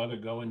watched her mother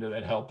go into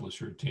that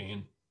helpless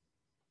routine.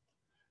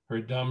 Her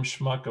dumb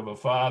schmuck of a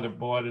father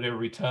bought it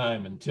every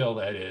time until,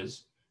 that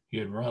is, he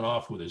had run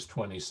off with his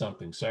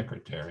 20-something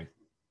secretary.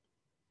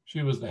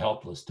 She was the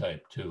helpless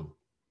type too.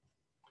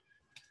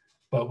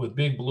 But with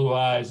big blue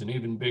eyes and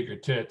even bigger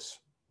tits,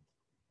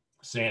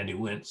 Sandy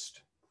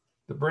winced.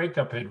 The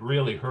breakup had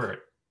really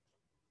hurt.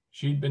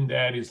 She'd been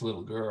Daddy's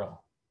little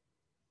girl.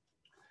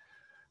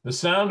 The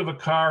sound of a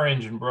car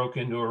engine broke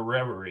into her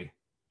reverie.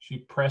 She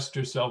pressed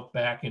herself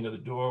back into the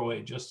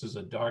doorway just as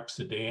a dark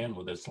sedan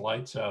with its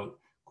lights out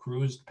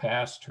cruised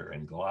past her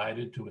and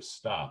glided to a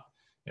stop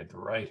at the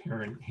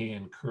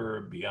right-hand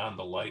curb beyond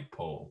the light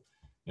pole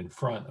in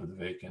front of the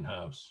vacant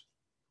house.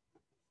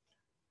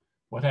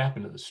 What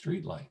happened to the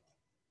streetlight?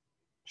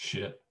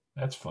 Shit,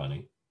 that's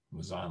funny. It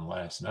was on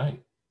last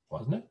night,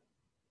 wasn't it?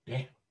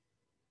 Damn.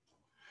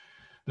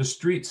 The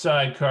street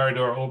side car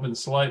door opened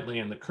slightly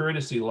and the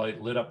courtesy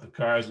light lit up the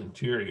car's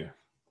interior.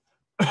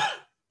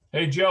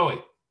 Hey,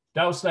 Joey,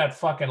 douse that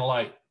fucking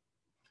light.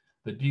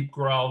 The deep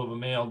growl of a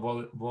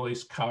male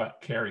voice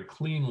carried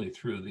cleanly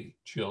through the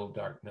chill,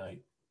 dark night.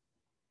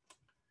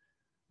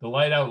 The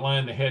light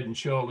outlined the head and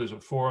shoulders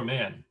of 4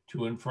 men,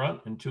 2 in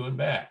front and 2 in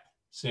back.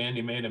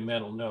 Sandy made a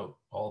mental note.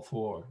 All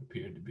 4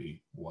 appeared to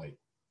be white.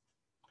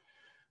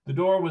 The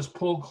door was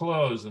pulled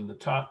closed and the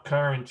top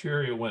car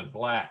interior went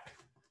black.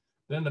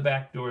 Then the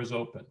back doors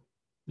opened.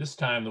 This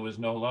time there was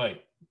no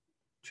light.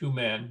 2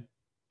 men,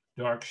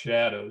 dark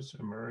shadows,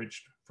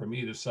 emerged from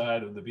either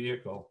side of the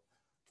vehicle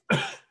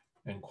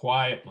and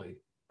quietly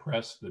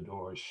pressed the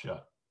doors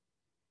shut.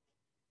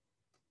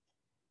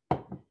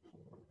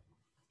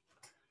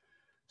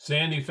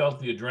 Sandy felt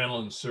the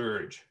adrenaline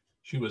surge.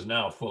 She was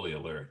now fully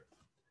alert.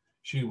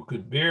 She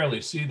could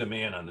barely see the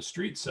man on the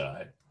street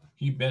side.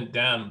 He bent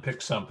down and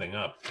picked something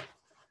up.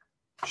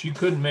 She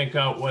couldn't make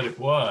out what it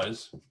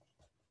was,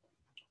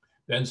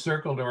 then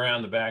circled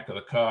around the back of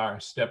the car,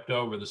 stepped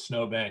over the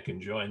snowbank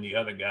and joined the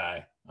other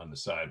guy on the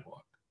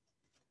sidewalk.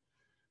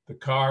 The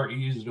car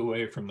eased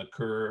away from the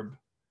curb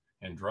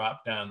and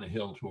dropped down the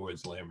hill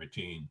towards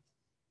Lamartine.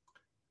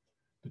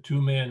 The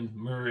 2 men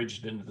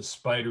merged into the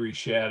spidery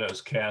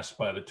shadows cast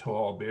by the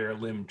tall,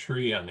 bare-limbed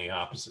tree on the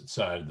opposite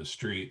side of the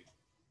street.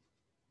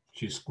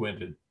 She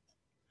squinted,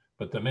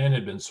 but the men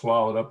had been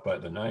swallowed up by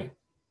the night.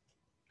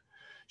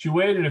 She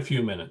waited a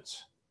few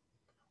minutes.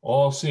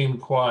 All seemed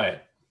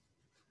quiet.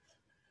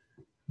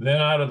 Then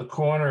out of the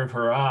corner of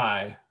her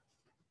eye,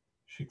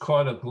 she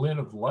caught a glint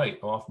of light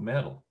off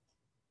metal,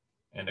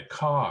 and a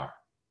car,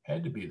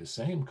 had to be the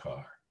same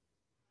car,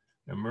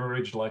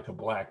 emerged like a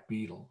black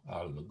beetle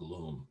out of the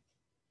gloom.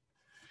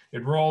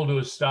 It rolled to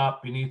a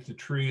stop beneath the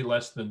tree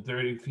less than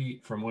 30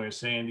 feet from where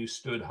Sandy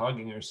stood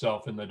hugging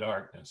herself in the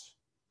darkness.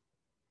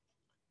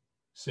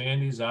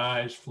 Sandy's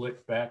eyes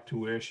flicked back to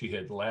where she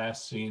had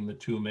last seen the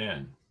 2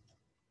 men.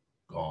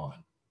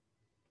 Gone.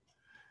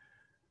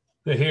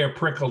 The hair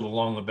prickled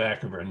along the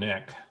back of her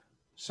neck.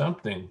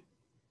 Something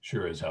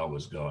sure as hell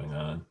was going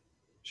on,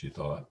 she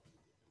thought.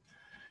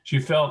 She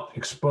felt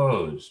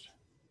exposed,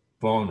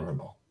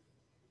 vulnerable.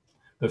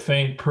 The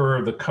faint purr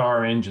of the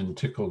car engine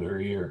tickled her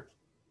ear.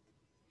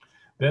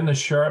 Then the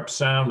sharp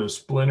sound of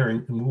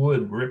splintering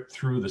wood ripped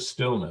through the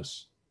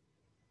stillness.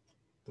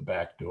 The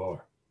back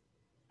door.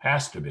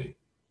 Has to be,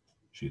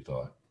 she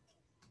thought.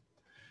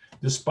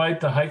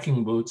 Despite the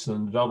hiking boots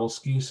and the double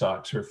ski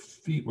socks, her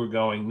feet were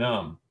going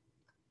numb.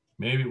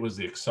 Maybe it was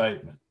the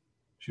excitement.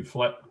 She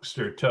flexed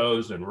her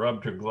toes and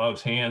rubbed her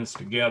gloved hands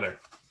together.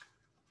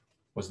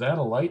 Was that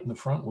a light in the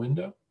front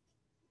window?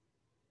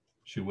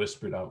 She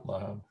whispered out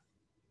loud.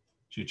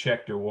 She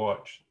checked her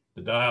watch.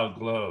 The dial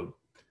glowed.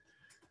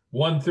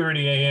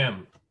 1:30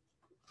 a.m.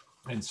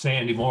 and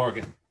Sandy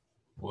Morgan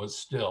was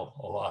still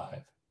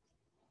alive.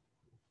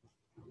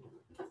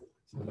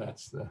 So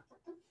that's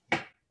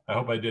I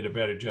hope I did a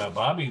better job.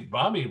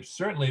 Bobby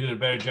certainly did a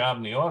better job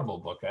in the Audible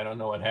book. I don't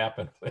know what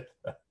happened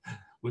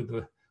with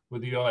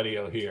the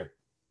audio here.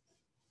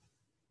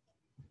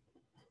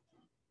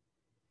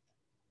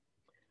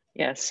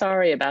 Yeah,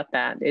 sorry about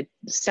that. It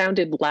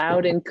sounded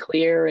loud and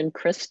clear and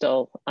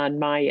crystal on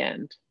my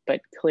end,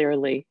 but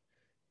clearly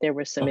there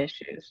were some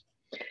issues.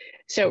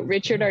 So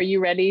Richard, are you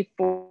ready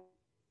for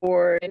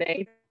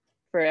Q&A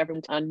for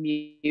everyone to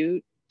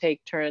unmute,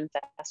 take turns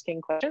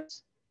asking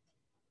questions?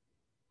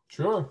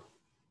 Sure.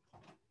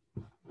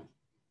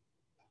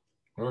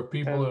 Or if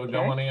people who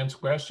don't want to answer a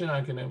question,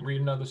 I can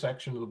read another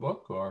section of the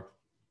book or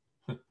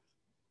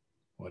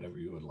whatever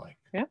you would like.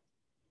 Yeah.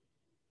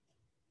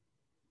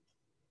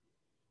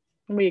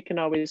 We can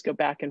always go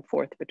back and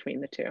forth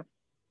between the 2.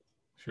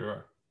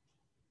 Sure.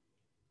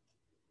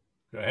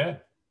 Go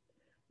ahead.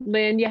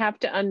 Lynn, you have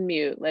to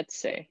unmute. Let's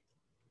see.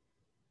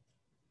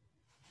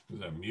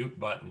 There's a mute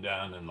button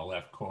down in the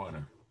left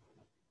corner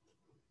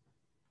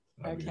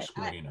of your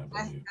screen.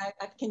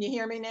 Can you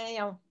hear me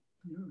now?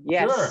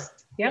 Yes. Sure.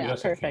 Yep,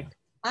 yes, perfect.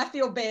 I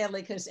feel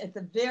badly because at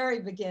the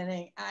very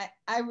beginning,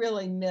 I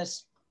really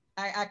missed.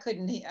 I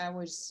couldn't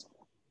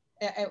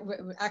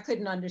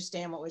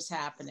understand what was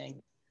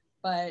happening.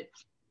 But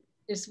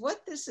is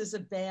what this is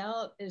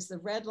about is the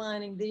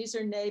redlining. These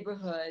are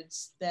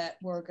neighborhoods that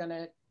were going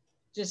to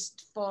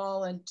just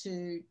fall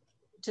into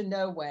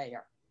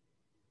nowhere,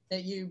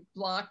 that you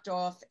blocked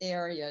off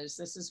areas.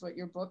 This is what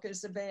your book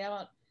is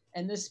about.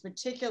 And this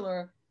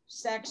particular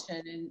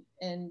section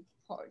in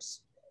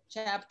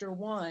chapter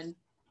 1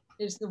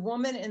 is the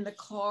woman in the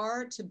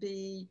car to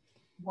be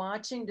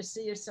watching to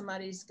see if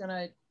somebody's going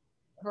to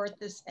hurt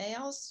this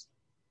house.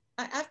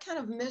 I've kind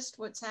of missed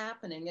what's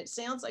happening. It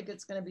sounds like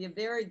it's going to be a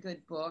very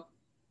good book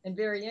and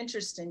very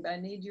interesting, but I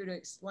need you to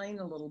explain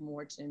a little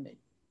more to me.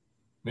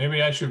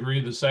 Maybe I should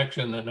read the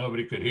section that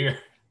nobody could hear.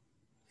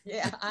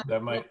 Yeah,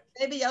 that might.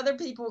 Maybe other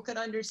people could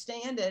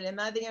understand it. Am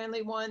I the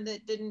only one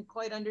that didn't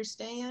quite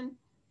understand?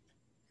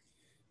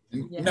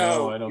 Yeah.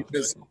 No, I don't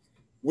think so.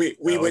 We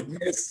would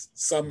miss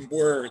some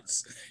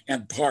words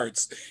and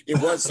parts.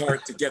 It was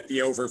hard to get the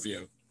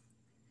overview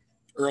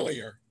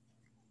earlier.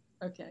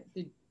 Okay.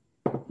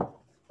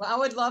 Well, I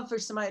would love for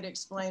somebody to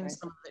explain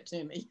some of it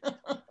to me.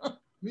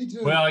 Me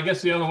too. Well, I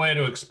guess the only way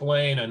to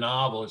explain a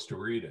novel is to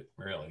read it,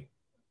 really.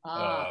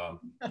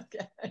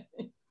 Okay.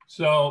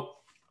 So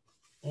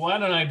why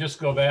don't I just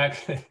go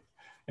back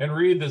and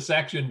read the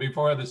section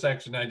before the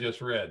section I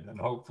just read, and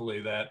hopefully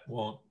that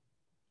won't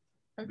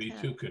be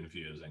too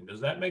confusing. Does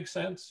that make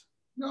sense?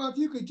 No, if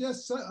you could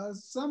just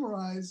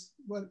summarize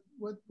what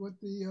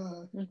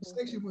the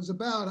section was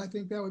about, I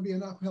think that would be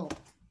enough help.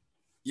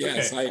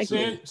 Yes, okay. I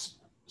agree.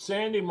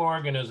 Sandy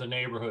Morgan is a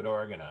neighborhood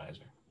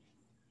organizer.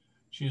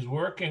 She's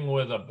working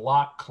with a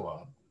block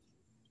club.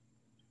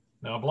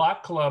 Now, a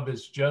block club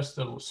is just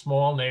a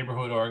small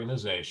neighborhood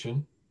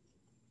organization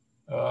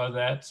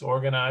that's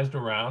organized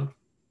around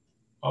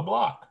a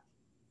block.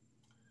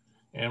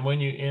 And when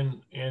you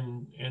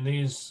in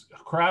these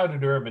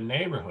crowded urban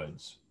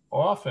neighborhoods,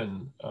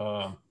 often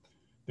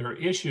there are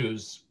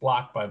issues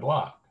block by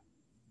block.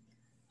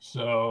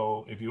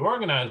 So if you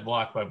organize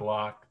block by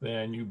block,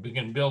 then you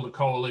begin to build a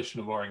coalition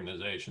of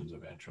organizations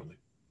eventually,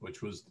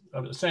 which was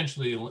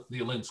essentially the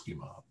Alinsky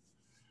mob.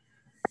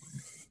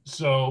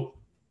 So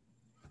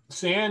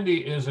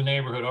Sandy is a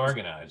neighborhood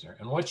organizer,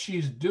 and what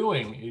she's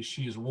doing is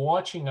she's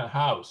watching a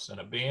house, an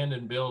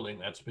abandoned building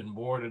that's been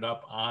boarded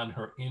up on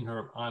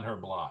her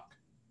block,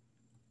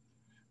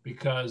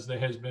 because there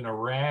has been a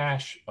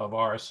rash of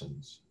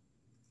arsons.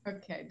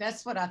 Okay,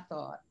 that's what I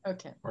thought.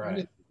 Okay.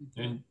 Right.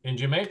 In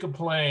Jamaica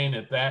Plain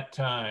at that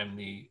time,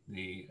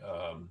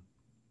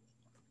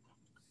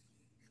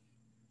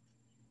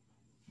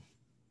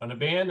 an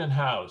abandoned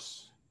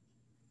house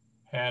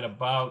had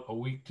about a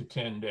week to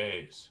 10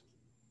 days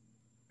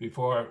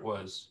before it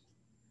was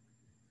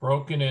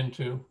broken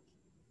into,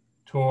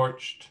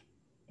 torched,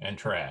 and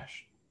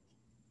trashed.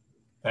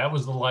 That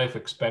was the life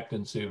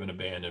expectancy of an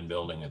abandoned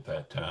building at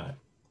that time.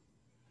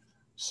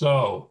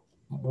 So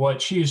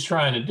what she's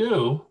trying to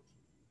do,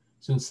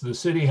 since the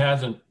city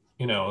hasn't,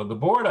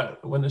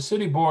 when the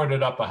city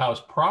boarded up a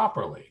house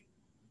properly,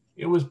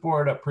 it was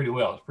boarded up pretty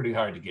well. It's pretty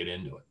hard to get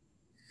into it.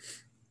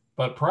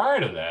 But prior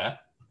to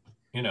that,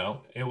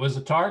 it was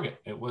a target.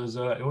 It was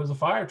a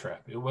fire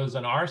trap. It was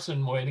an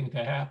arson waiting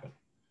to happen.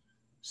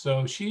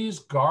 So she's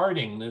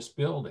guarding this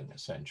building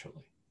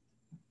essentially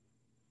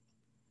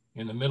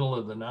in the middle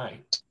of the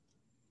night.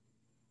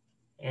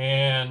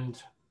 And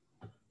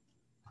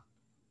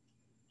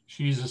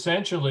she's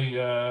essentially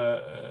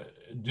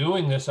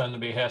doing this on the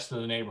behest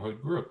of the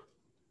neighborhood group.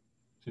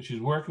 So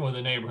she's working with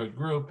the neighborhood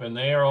group, and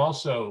they are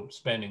also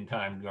spending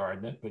time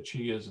guarding it, but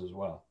she is as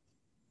well.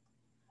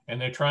 And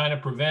they're trying to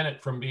prevent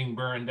it from being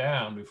burned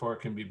down before it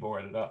can be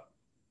boarded up.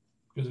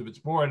 Because if it's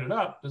boarded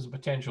up, there's a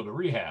potential to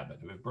rehab it.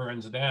 If it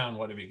burns down,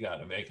 what have you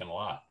got? A vacant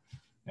lot.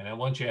 And then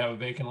once you have a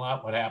vacant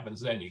lot, what happens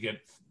then? You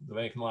get the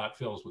vacant lot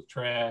fills with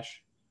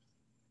trash,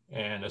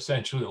 and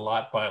essentially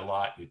lot by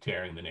lot, you're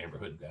tearing the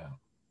neighborhood down.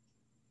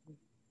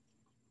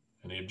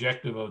 And the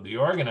objective of the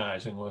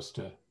organizing was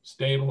to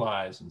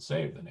stabilize and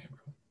save the neighborhood.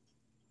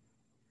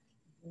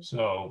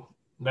 So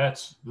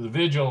that's, the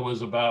vigil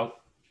was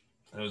about,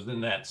 it was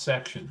in that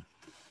section.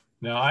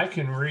 Now I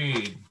can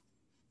read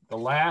the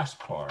last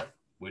part,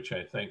 which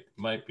I think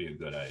might be a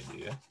good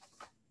idea,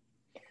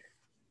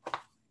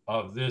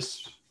 of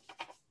this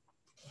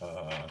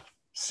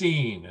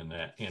scene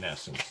in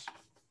essence.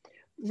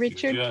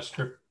 Richard,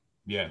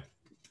 yeah.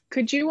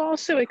 Could you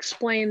also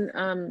explain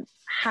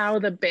how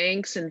the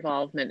bank's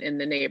involvement in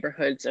the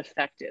neighborhoods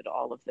affected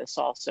all of this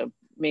also,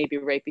 maybe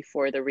right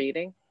before the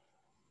reading?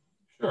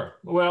 Sure.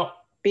 Well,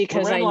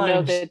 because I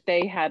know that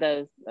they had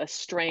a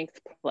strength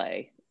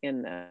play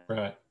in this.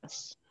 Right.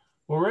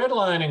 Well,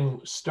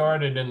 redlining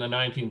started in the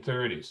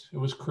 1930s. It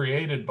was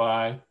created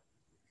by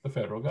the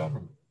federal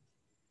government.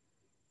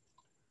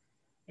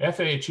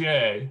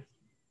 FHA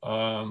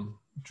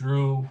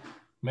drew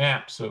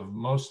maps of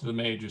most of the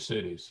major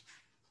cities.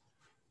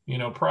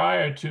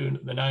 Prior to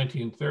the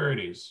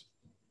 1930s,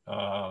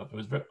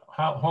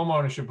 home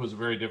ownership was a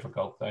very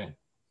difficult thing.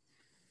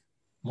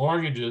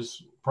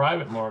 Mortgages,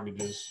 private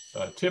mortgages,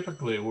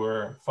 typically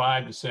were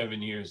 5 to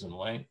 7 years in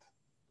length,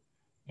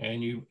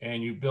 and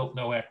you built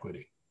no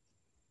equity.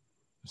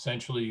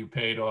 Essentially, you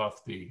paid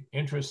off the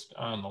interest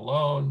on the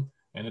loan,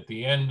 and at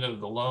the end of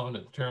the loan,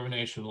 at the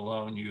termination of the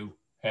loan, you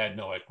had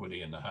no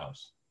equity in the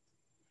house.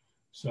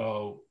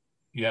 So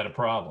you had a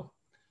problem.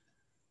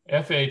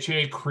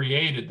 FHA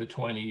created the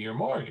 20-year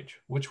mortgage,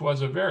 which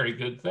was a very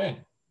good thing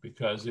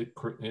because it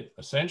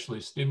essentially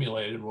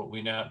stimulated what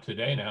we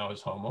today know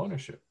as home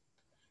ownership.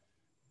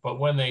 But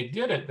when they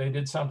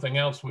did something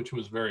else which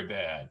was very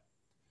bad.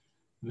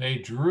 They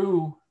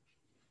drew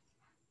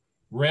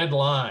red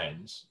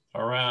lines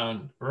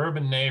around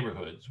urban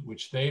neighborhoods,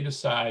 which they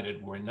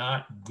decided were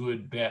not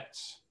good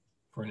bets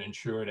for an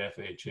insured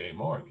FHA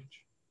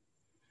mortgage.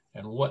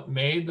 And what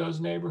made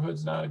those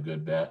neighborhoods not a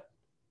good bet?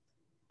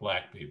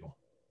 Black people.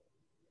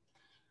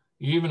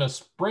 Even a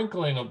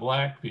sprinkling of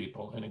Black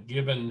people in a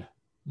given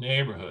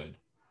neighborhood,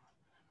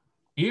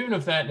 even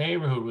if that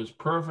neighborhood was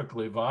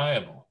perfectly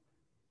viable,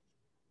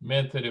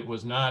 meant that it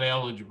was not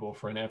eligible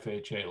for an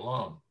FHA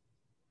loan.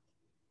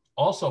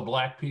 Also,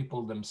 Black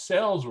people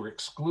themselves were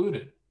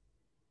excluded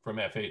from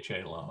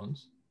FHA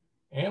loans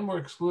and were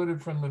excluded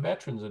from the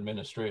Veterans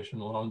Administration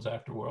loans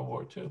after World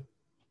War II.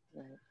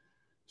 Right.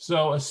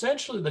 So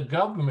essentially the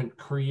government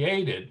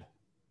created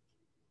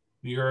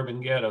the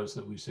urban ghettos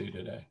that we see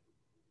today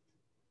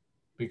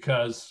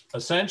because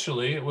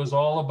essentially it was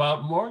all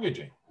about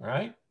mortgaging,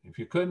 right? If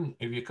you couldn't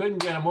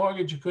get a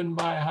mortgage, you couldn't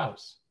buy a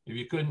house. If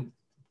you couldn't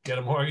get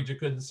a mortgage, you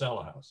couldn't sell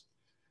a house.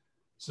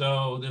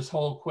 So this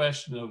whole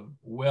question of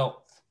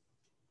wealth,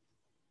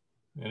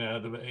 you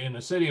know, in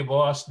the city of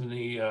Boston,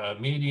 the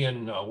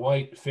median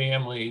white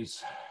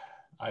families,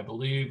 I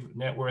believe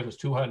net worth is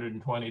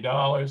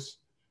 $220.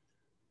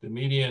 The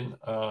median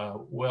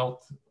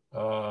wealth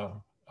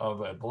of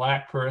a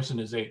Black person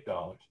is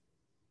 $8.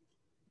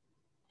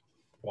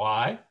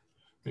 Why?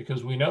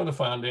 Because we know the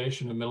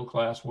foundation of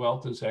middle-class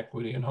wealth is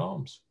equity in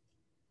homes.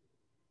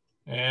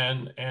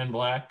 And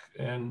Black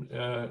and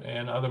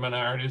other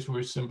minorities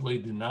were simply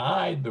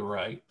denied the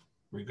right,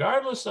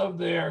 regardless of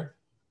their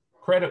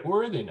credit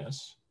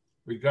worthiness,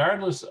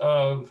 regardless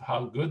of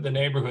how good the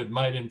neighborhood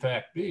might in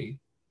fact be,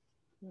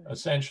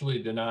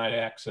 essentially denied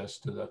access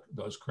to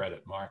those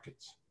credit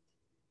markets.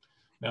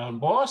 Now in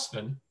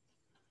Boston,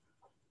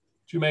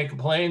 Jamaica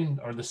Plain,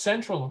 or the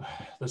central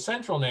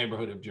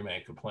neighborhood of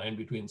Jamaica Plain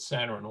between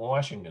Center and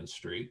Washington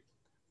Street,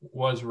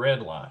 was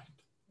redlined.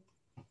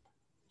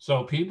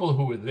 So people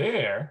who were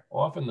there,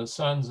 often the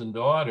sons and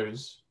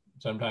daughters,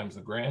 sometimes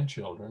the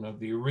grandchildren of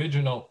the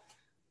original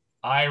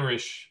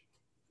Irish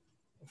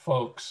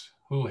folks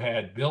who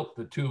had built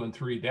the 2- and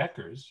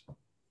 3-deckers,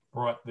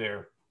 brought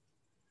their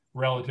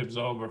relatives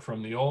over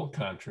from the old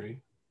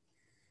country,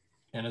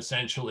 and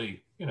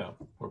essentially, you know,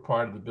 were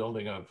part of the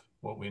building of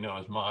what we know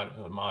as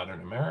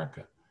modern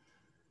America.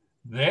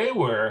 They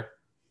were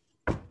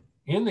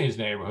in these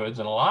neighborhoods,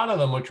 and a lot of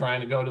them were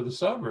trying to go to the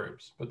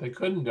suburbs, but they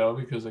couldn't go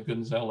because they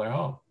couldn't sell their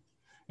home.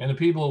 And the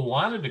people who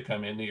wanted to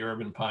come in, the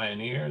urban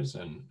pioneers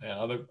and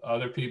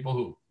other people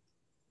who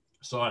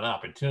saw an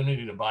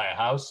opportunity to buy a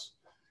house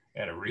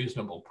at a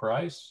reasonable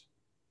price,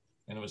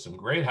 and there was some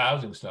great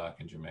housing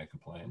stock in Jamaica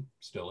Plain,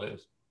 still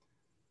is.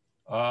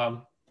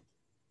 The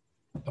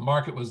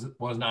market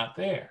was not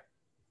there.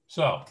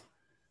 So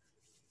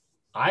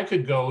I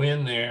could go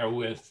in there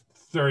with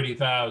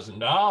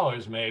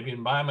 $30,000 maybe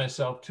and buy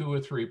myself 2 or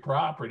 3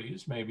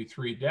 properties, maybe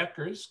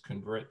 3-deckers,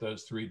 convert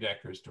those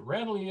 3-deckers to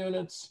rental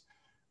units.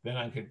 Then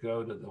I could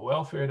go to the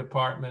welfare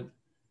department,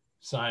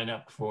 sign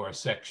up for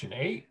Section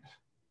 8,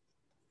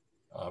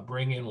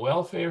 bring in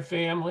welfare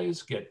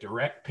families, get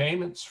direct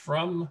payments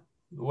from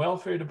the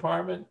welfare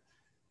department,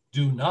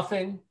 do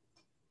nothing.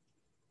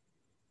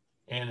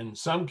 And in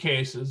some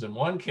cases, in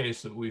one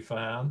case that we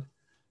found,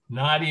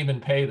 not even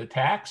pay the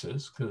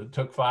taxes because it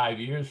took 5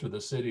 years for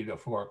the city to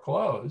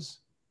foreclose.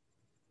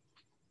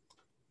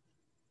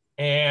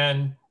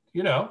 And,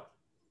 you know,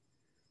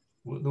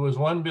 there was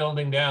one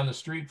building down the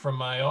street from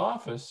my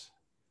office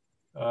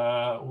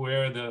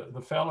where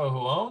the fellow who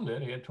owned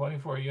it, he had a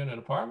 24-unit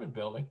apartment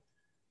building,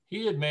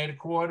 he had made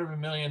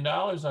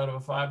 $250,000 out of a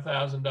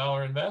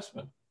 $5,000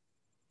 investment.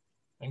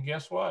 And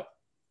guess what?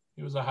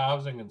 He was a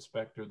housing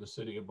inspector of the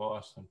city of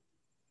Boston.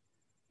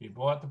 He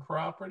bought the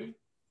property.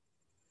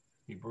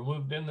 He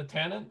moved in the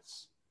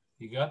tenants.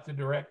 He got the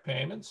direct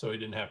payments, so he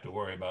didn't have to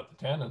worry about the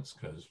tenants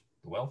because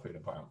the welfare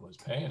department was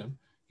paying him.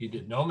 He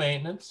did no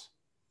maintenance.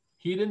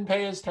 He didn't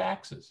pay his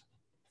taxes.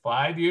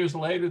 5 years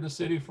later, the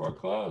city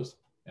foreclosed,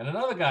 and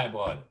another guy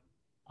bought it.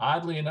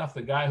 Oddly enough,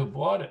 the guy who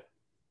bought it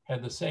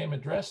had the same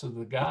address as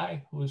the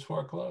guy who was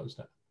foreclosed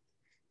on.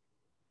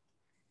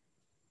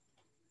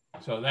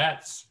 So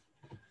that's,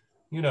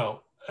 you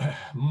know,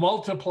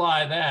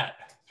 multiply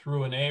that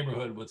through a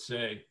neighborhood with,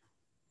 say,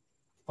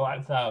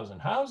 5,000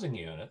 housing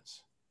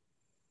units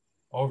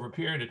over a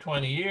period of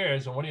 20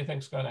 years, and what do you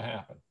think is going to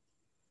happen?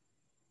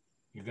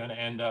 You're going to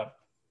end up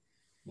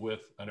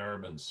with an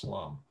urban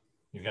slum.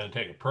 You're going to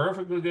take a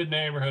perfectly good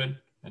neighborhood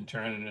and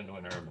turn it into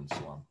an urban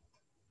slum.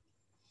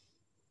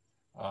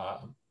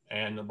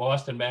 And the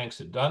Boston banks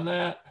had done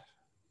that,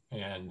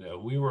 and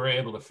we were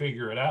able to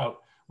figure it out.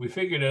 We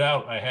figured it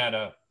out. I had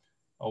a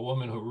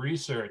woman who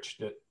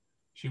researched it.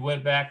 She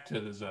went back to,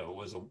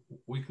 was a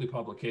weekly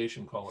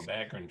publication called The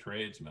Banker and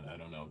Tradesman. I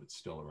don't know if it's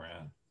still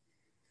around.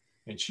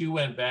 And she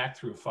went back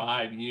through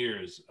 5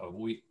 years of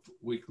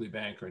weekly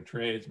Banker and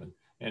Tradesman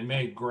and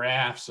made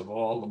graphs of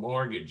all the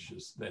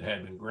mortgages that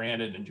had been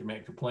granted in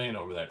Jamaica Plain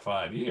over that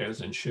 5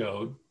 years, and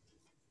showed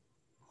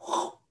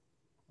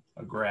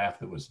a graph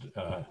that was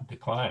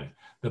declining.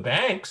 The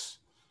banks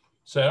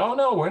said, oh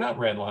no, we're not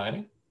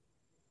redlining.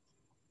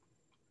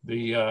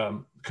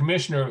 The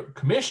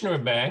commissioner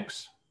of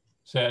banks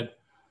said,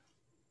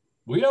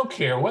 we don't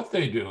care what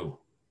they do.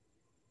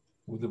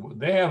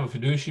 They have a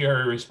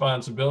fiduciary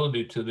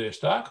responsibility to their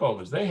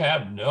stockholders. They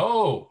have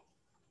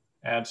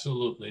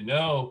absolutely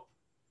no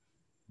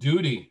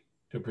duty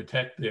to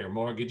protect their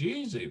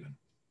mortgagees even.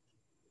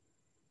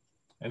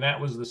 And that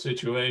was the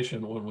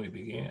situation when we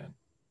began.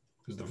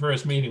 Because the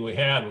first meeting we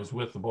had was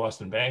with the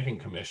Boston Banking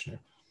Commissioner.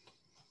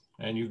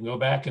 And you can go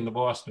back in the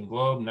Boston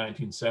Globe in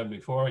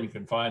 1974 and you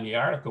can find the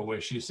article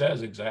where she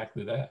says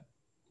exactly that.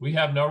 We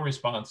have no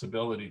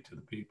responsibility to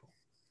the people.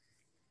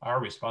 Our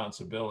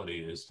responsibility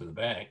is to the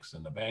banks,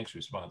 and the bank's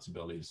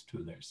responsibility is to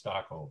their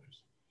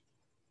stockholders.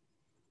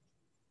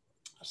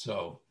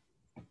 So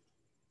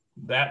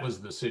that was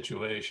the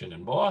situation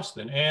in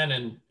Boston and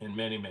in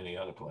many, many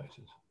other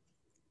places.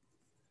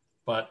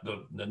 But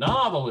the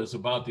novel is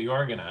about the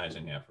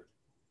organizing effort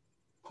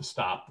to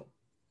stop them.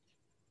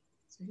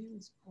 So he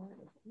was part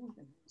of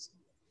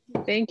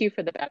organizing. Thank you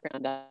for the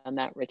background on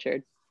that,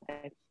 Richard.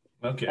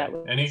 Okay. That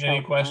was Any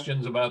helpful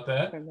questions about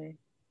that? for me.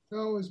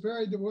 No, it was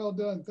very well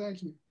done.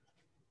 Thank you.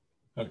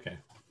 Okay.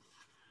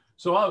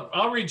 So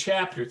I'll read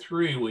chapter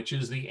 3, which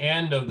is the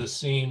end of the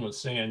scene with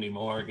Sandy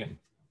Morgan.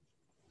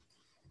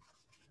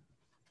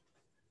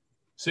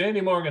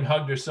 Sandy Morgan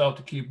hugged herself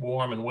to keep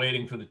warm and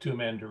waiting for the two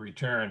men to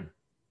return.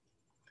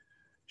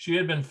 She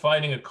had been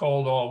fighting a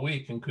cold all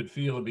week and could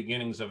feel the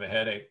beginnings of a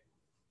headache.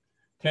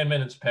 10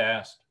 minutes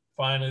passed.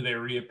 Finally, they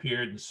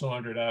reappeared and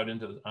sauntered out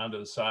onto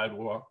the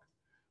sidewalk.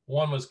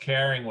 One was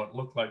carrying what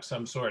looked like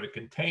some sort of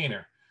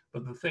container,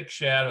 but the thick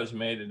shadows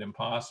made it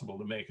impossible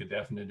to make a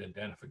definite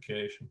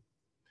identification.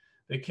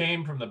 They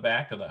came from the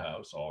back of the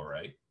house, all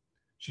right.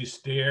 She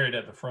stared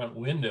at the front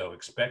window,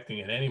 expecting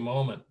at any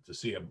moment to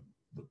see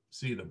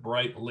the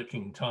bright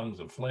licking tongues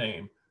of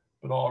flame,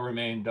 but all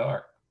remained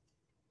dark.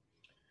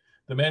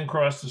 The men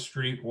crossed the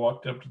street,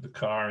 walked up to the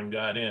car, and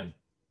got in.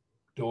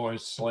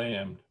 Doors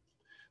slammed.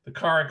 The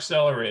car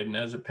accelerated, and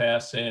as it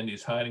passed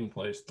Sandy's hiding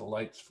place,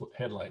 the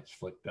headlights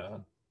flicked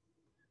on.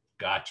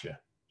 Gotcha,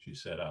 she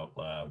said out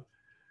loud.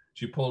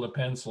 She pulled a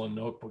pencil and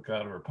notebook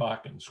out of her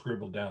pocket and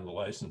scribbled down the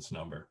license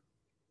number.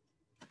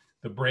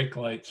 The brake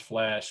lights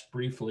flashed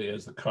briefly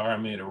as the car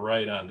made a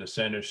right onto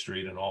Center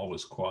Street, and all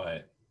was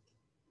quiet.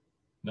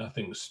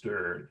 Nothing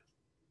stirred.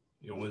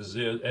 It was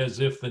as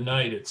if the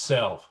night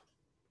itself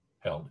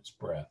held its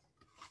breath.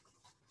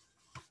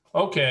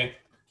 Okay,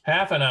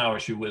 half an hour,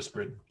 she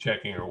whispered,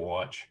 checking her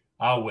watch.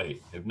 I'll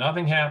wait. If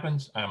nothing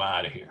happens, I'm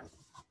out of here.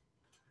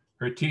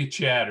 Her teeth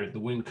chattered. The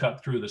wind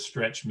cut through the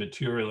stretched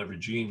material of her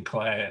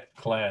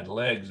jean-clad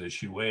legs as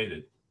she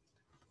waited.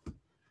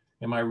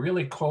 Am I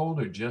really cold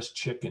or just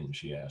chicken?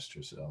 She asked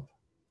herself.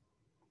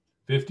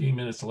 15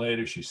 minutes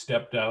later, she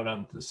stepped out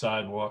onto the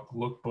sidewalk,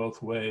 looked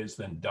both ways,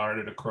 then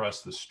darted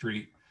across the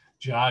street,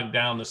 jogged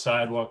down the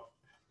sidewalk,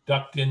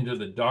 ducked into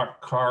the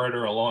dark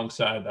corridor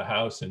alongside the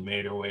house, and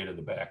made her way to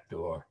the back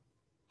door.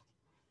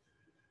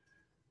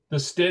 The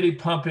steady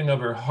pumping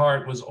of her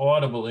heart was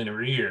audible in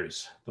her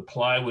ears. The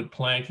plywood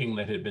planking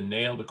that had been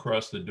nailed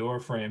across the door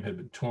frame had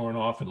been torn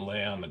off and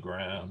lay on the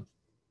ground.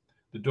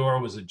 The door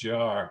was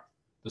ajar.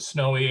 The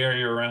snowy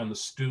area around the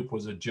stoop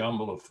was a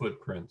jumble of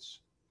footprints.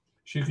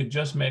 She could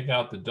just make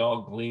out the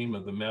dull gleam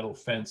of the metal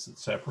fence that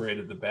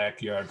separated the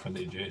backyard from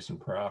the adjacent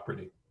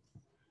property.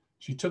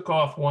 She took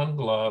off one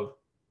glove,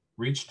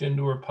 reached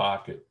into her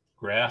pocket,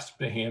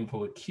 grasped a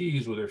handful of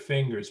keys with her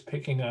fingers,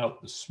 picking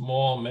out the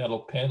small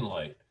metal pen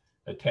light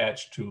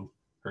attached to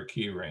her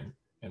key ring,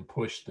 and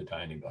pushed the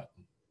tiny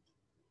button.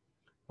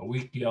 A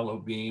weak yellow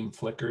beam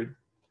flickered,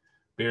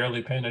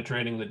 barely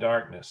penetrating the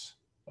darkness.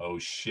 Oh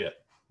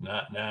shit,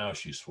 not now,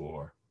 she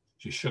swore.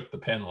 She shook the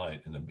pen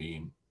light and the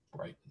beam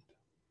brightened.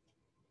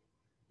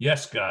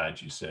 Yes, God,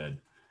 she said,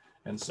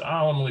 and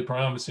solemnly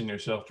promising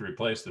herself to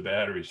replace the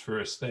batteries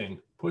first thing,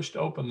 pushed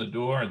open the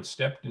door and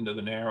stepped into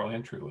the narrow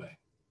entryway.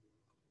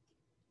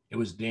 It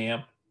was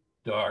damp,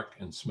 dark,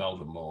 and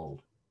smelled of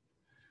mold.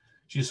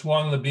 She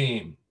swung the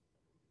beam.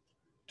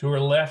 To her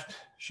left,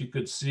 she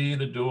could see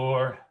the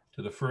door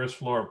to the first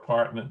floor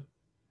apartment.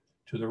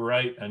 To the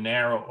right, a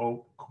narrow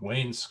oak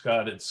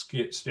wainscoted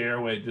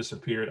stairway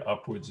disappeared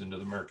upwards into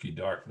the murky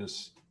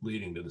darkness,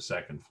 leading to the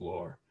second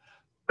floor.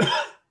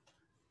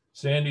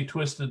 Sandy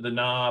twisted the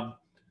knob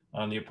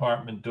on the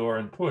apartment door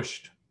and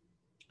pushed.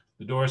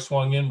 The door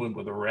swung inward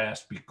with a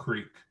raspy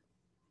creak.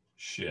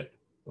 Shit,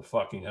 the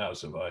fucking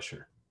house of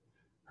Usher.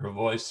 Her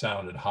voice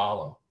sounded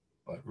hollow,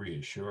 but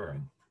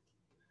reassuring.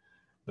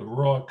 The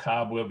raw,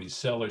 cobwebby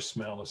cellar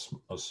smell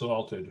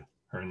assaulted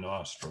her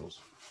nostrils.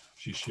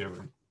 She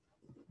shivered.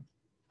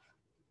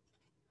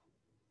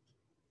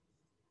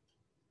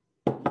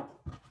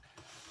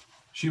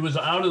 She was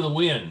out of the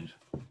wind,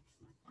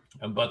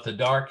 but the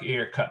dark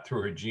air cut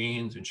through her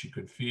jeans and she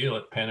could feel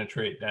it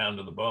penetrate down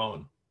to the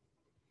bone.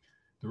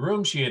 The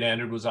room she had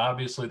entered was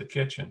obviously the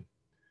kitchen.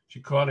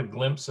 She caught a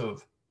glimpse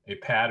of a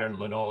patterned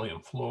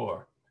linoleum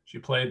floor. She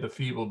played the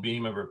feeble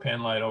beam of her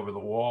penlight over the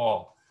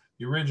wall.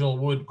 The original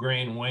wood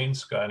grain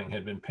wainscoting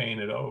had been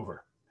painted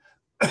over.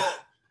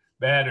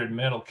 Battered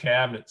metal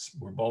cabinets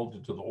were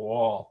bolted to the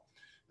wall.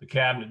 The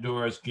cabinet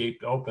doors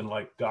gaped open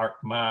like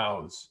dark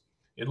mouths.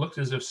 It looked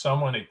as if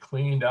someone had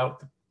cleaned out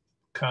the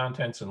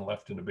contents and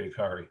left in a big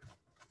hurry.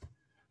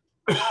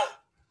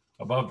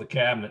 Above the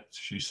cabinets,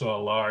 she saw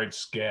large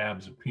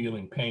scabs of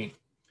peeling paint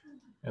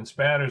and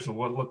spatters of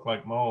what looked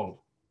like mold.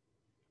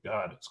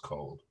 God, it's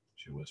cold,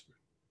 she whispered.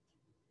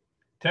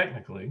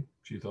 Technically,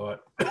 she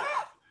thought,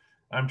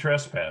 I'm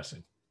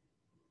trespassing.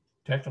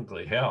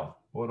 Technically, hell,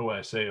 what do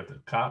I say if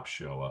the cops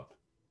show up?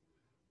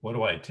 What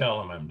do I tell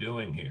them I'm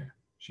doing here?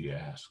 She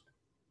asked,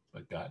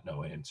 but got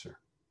no answer.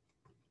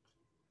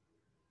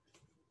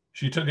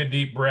 She took a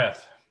deep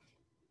breath.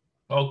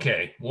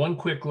 Okay, one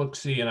quick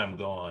look-see and I'm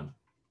gone.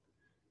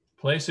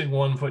 Placing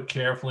one foot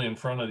carefully in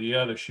front of the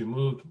other, she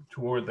moved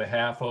toward the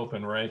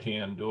half-open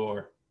right-hand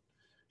door.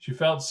 She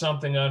felt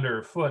something under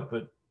her foot,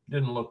 but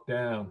didn't look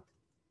down.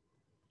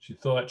 She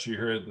thought she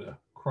heard the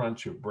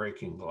crunch of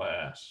breaking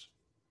glass.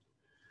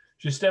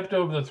 She stepped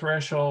over the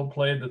threshold,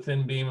 played the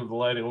thin beam of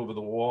light over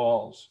the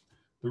walls.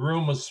 The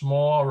room was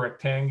small,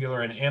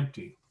 rectangular, and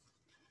empty.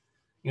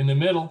 In the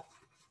middle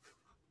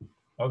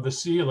of the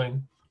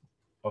ceiling,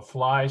 a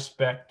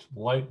fly-specked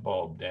light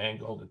bulb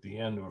dangled at the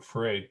end of a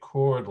frayed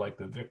cord like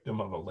the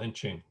victim of a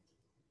lynching.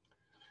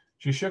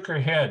 She shook her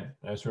head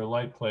as her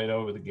light played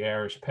over the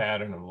garish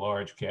pattern of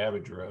large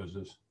cabbage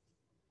roses.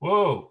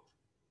 Whoa!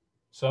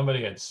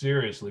 Somebody had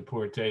seriously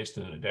poor taste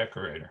in a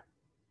decorator.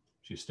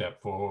 She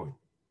stepped forward,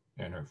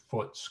 and her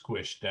foot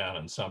squished down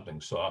on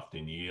something soft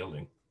and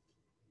yielding.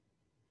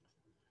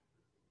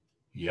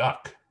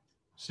 Yuck!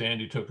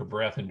 Sandy took a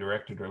breath and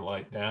directed her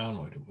light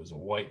downward. It was a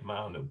white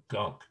mound of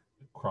gunk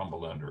that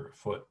crumbled under her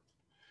foot.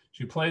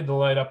 She played the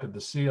light up at the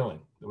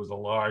ceiling. There was a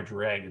large,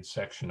 ragged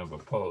section of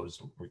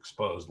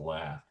exposed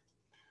lath.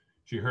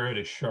 She heard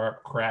a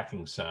sharp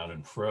cracking sound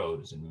and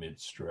froze in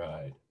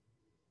mid-stride.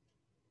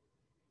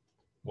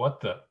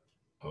 What the?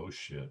 Oh,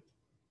 shit.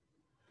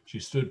 She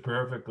stood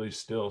perfectly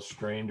still,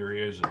 strained her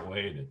ears, and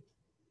waited.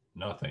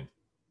 Nothing.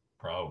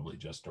 Probably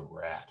just a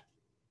rat.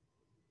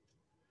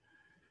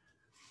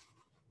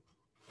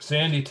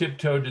 Sandy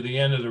tiptoed to the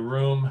end of the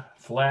room,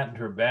 flattened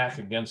her back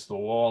against the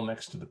wall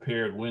next to the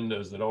paired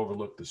windows that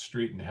overlooked the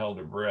street, and held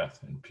her breath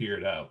and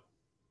peered out.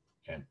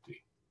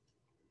 Empty.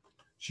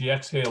 She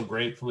exhaled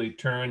gratefully,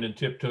 turned and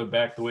tiptoed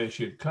back the way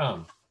she had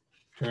come,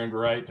 turned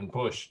right and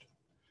pushed.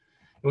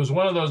 It was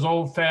one of those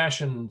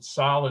old-fashioned,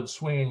 solid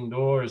swinging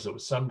doors that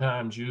was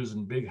sometimes used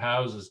in big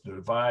houses to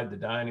divide the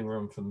dining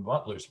room from the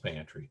butler's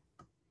pantry.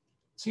 It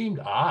seemed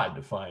odd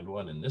to find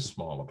one in this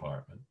small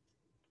apartment.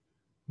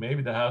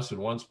 Maybe the house had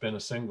once been a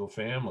single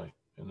family,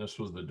 and this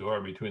was the door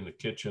between the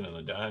kitchen and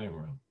the dining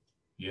room.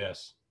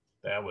 Yes,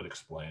 that would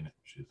explain it,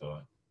 she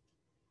thought.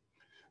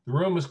 The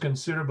room was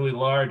considerably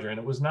larger, and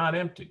it was not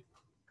empty.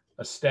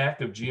 A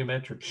stack of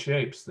geometric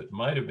shapes that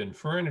might have been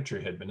furniture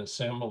had been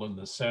assembled in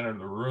the center of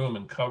the room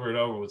and covered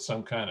over with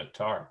some kind of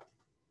tarp.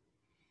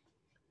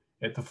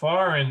 At the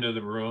far end of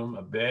the room,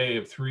 a bay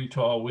of 3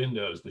 tall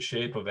windows, the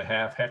shape of a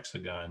half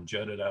hexagon,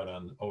 jutted out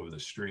over the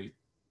street.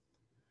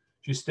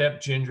 She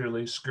stepped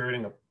gingerly,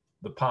 skirting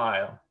the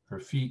pile, her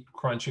feet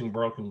crunching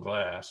broken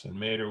glass, and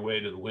made her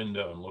way to the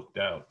window and looked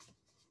out.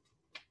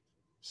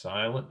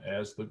 Silent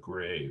as the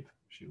grave,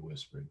 she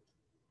whispered.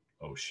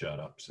 Oh, shut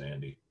up,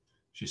 Sandy.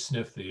 She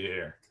sniffed the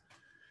air.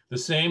 The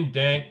same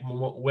dank,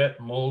 wet,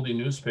 moldy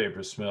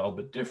newspaper smell,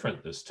 but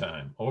different this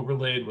time,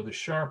 overlaid with a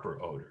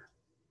sharper odor.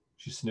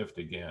 She sniffed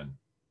again.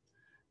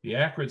 The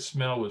acrid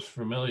smell was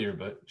familiar,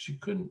 but she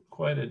couldn't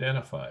quite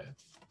identify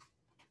it.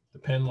 The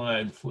pen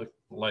light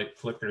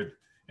flickered,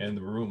 and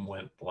the room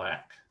went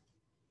black.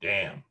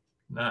 Damn,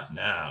 not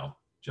now.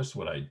 Just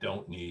what I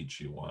don't need,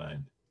 she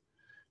whined.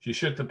 She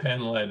shook the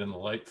pen light, and the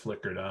light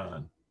flickered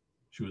on.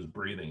 She was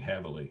breathing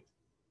heavily.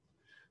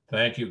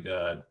 Thank you,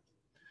 God.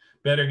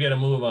 Better get a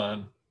move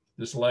on.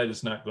 This light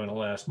is not going to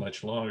last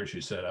much longer,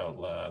 she said out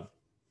loud.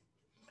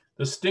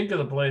 The stink of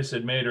the place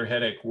had made her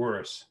headache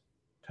worse.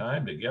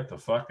 Time to get the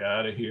fuck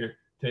out of here,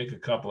 take a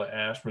couple of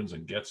aspirins,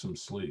 and get some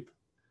sleep.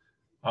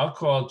 I'll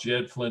call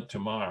Jed Flint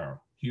tomorrow.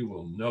 He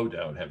will no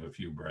doubt have a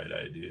few bright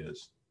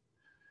ideas.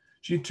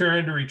 She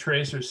turned to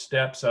retrace her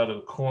steps out of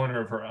the corner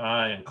of her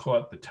eye and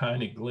caught the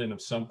tiny glint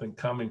of something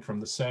coming from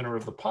the center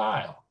of the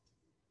pile.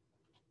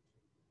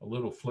 A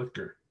little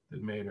flicker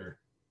that made her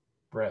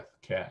breath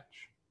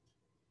catch.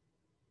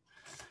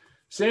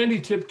 Sandy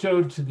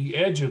tiptoed to the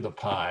edge of the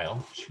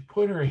pile. She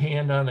put her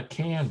hand on the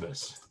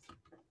canvas.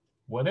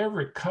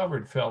 Whatever it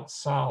covered felt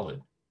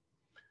solid.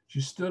 She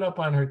stood up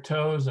on her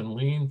toes and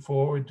leaned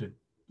forward to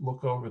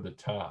look over the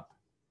top.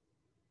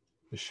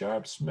 The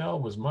sharp smell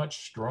was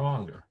much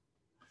stronger.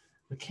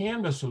 The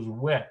canvas was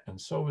wet, and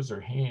so was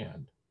her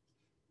hand.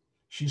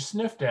 She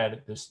sniffed at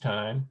it this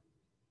time.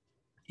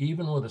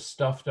 Even with a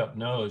stuffed up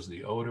nose,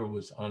 the odor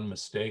was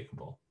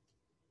unmistakable.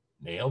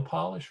 Nail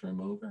polish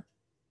remover?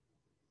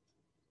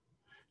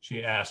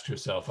 She asked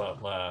herself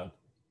out loud.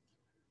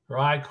 Her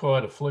eye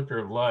caught a flicker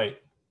of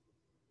light.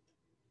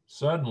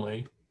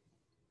 Suddenly,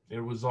 it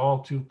was all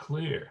too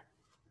clear.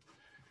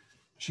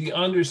 She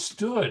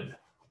understood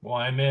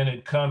why men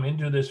had come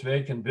into this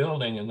vacant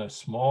building in the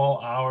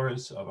small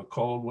hours of a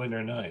cold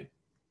winter night.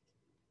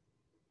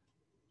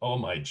 Oh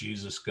my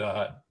Jesus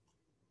God.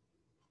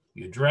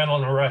 The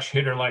adrenaline rush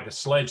hit her like a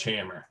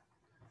sledgehammer.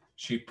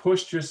 She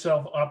pushed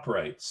herself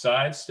upright,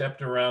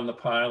 sidestepped around the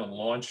pile, and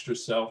launched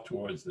herself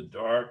towards the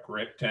dark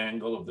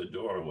rectangle of the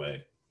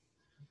doorway.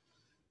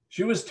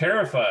 She was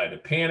terrified, a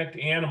panicked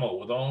animal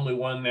with only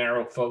one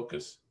narrow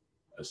focus,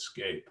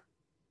 escape.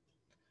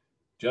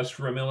 Just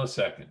for a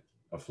millisecond,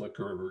 a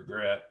flicker of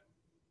regret.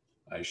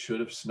 I should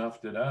have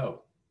snuffed it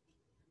out.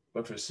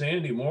 But for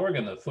Sandy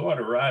Morgan, the thought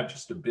arrived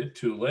just a bit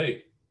too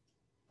late.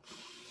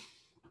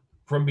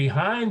 From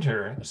behind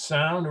her, a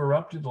sound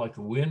erupted like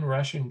the wind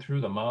rushing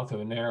through the mouth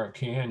of a narrow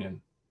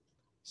canyon.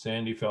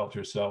 Sandy felt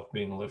herself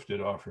being lifted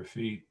off her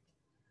feet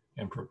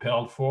and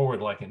propelled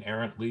forward like an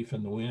errant leaf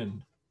in the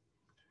wind.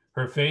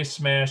 Her face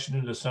smashed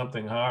into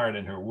something hard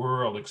and her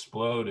world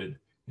exploded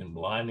in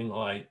blinding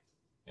light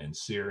and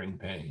searing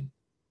pain.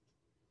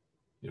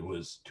 It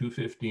was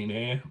 2:15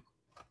 a.m.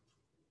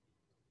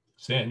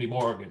 Sandy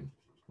Morgan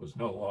was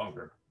no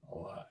longer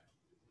alive.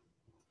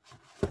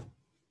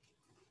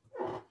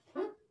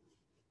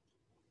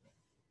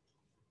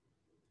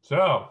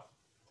 So,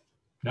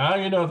 now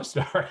you know the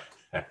story.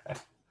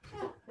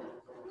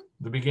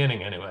 The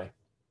beginning, anyway.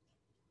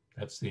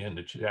 That's the end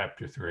of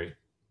chapter 3.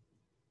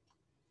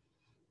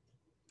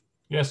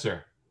 Yes,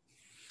 sir.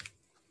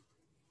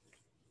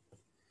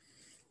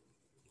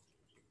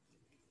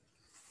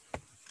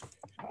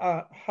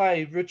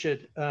 Hi,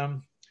 Richard.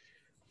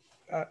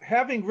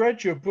 Having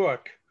read your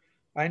book,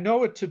 I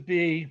know it to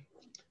be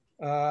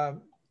a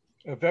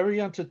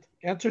very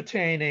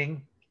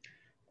entertaining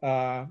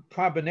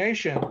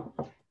combination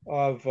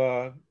of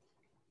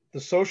the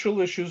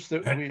social issues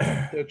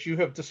that you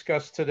have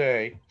discussed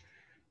today,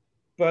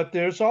 but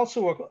there's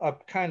also a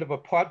kind of a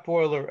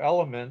potboiler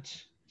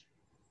element.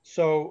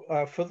 So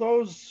for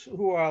those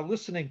who are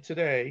listening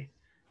today,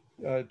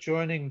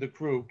 joining the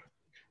group,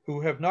 who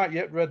have not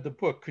yet read the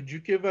book, could you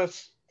give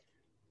us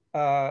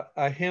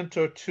a hint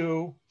or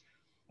two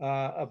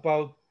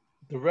about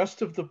the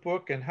rest of the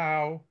book and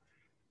how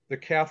the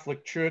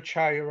Catholic Church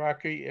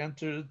hierarchy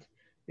entered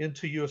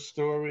into your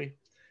story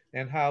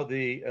and how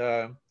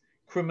the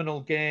criminal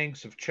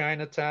gangs of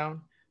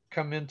Chinatown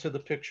come into the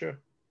picture?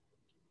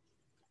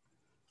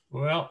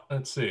 Well,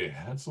 let's see.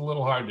 That's a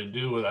little hard to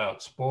do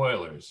without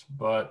spoilers,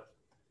 but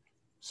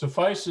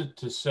suffice it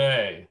to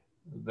say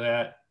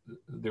that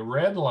the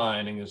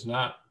redlining is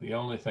not the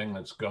only thing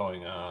that's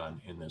going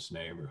on in this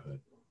neighborhood.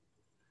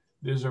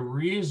 There's a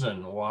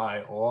reason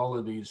why all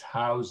of these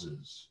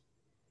houses,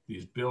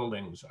 these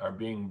buildings are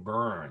being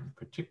burned,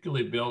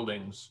 particularly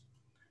buildings,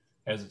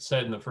 as it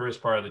said in the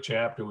first part of the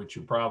chapter, which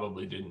you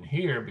probably didn't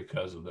hear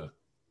because of the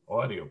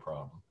audio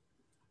problem,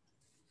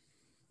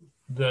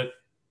 that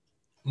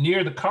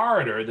near the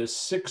corridor, this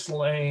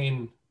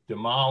 6-lane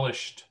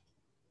demolished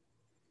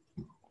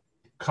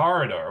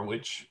corridor,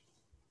 which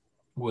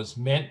was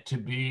meant to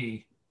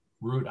be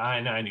Route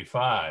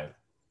I-95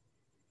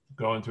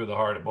 going through the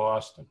heart of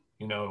Boston.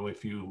 You know,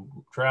 if you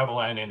travel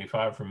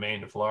I-95 from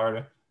Maine to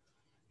Florida,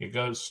 it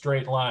goes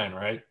straight line,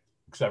 right?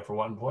 Except for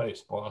one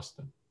place,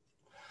 Boston.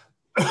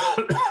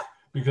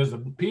 Because the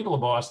people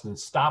of Boston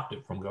stopped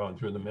it from going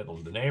through the middle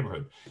of the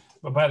neighborhood.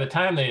 But by the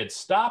time they had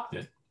stopped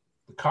it,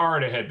 the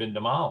corridor had been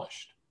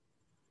demolished.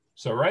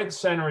 So right in the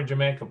center of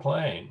Jamaica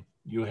Plain,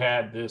 you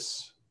had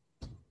this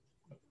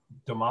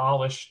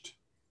demolished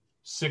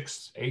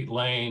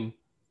 6-8-lane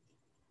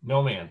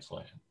no man's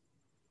land.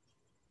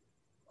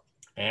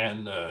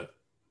 And the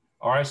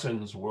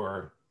arsons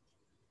were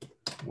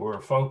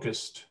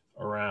focused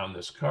around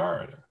this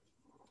corridor.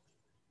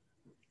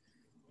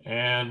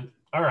 And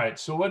all right,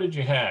 so what did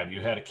you have?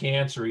 You had a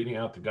cancer eating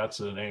out the guts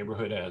of the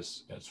neighborhood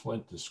as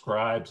Flint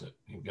describes it.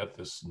 You've got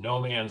this no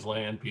man's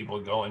land, people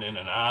going in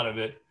and out of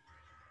it.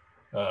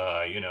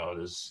 You know,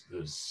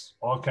 there's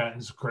all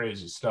kinds of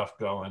crazy stuff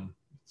going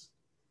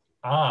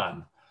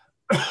on.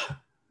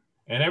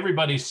 And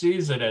everybody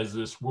sees it as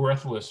this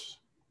worthless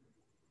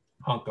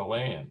hunk of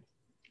land.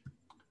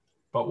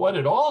 But what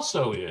it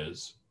also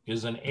is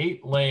an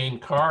 8-lane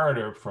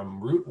corridor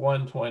from Route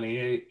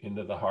 128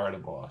 into the heart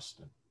of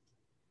Boston.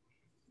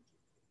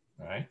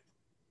 Right?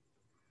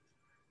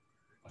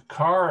 A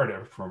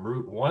corridor from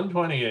Route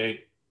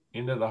 128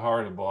 into the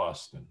heart of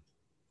Boston.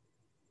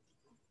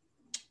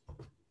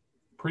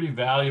 Pretty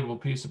valuable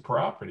piece of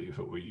property if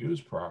it were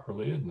used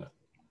properly, isn't it?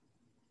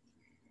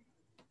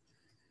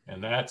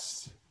 And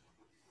that's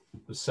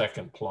the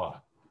second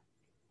plot.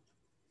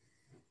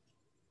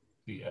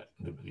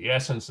 The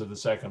essence of the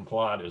second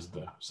plot is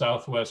the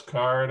Southwest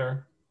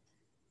Corridor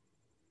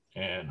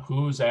and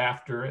who's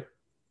after it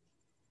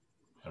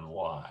and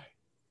why.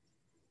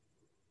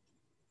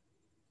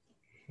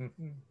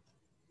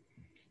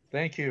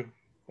 Thank you.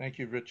 Thank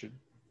you, Richard.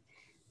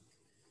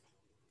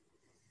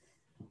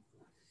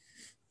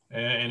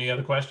 Any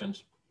other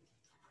questions?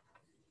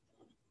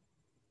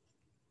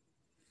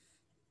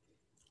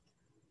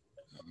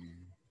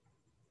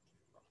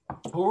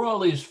 Who are all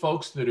these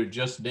folks that are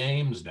just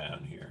names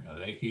down here? Are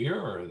they here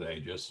or are they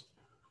just?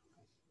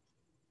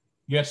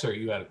 Yes, sir,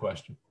 you had a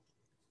question.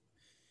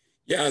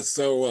 Yeah,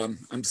 so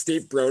I'm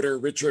Steve Broder.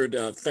 Richard,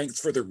 thanks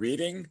for the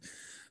reading.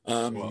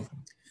 You're welcome.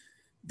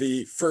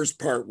 The first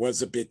part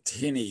was a bit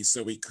tinny,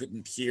 so we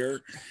couldn't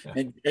hear.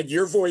 And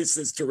your voice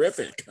is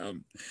terrific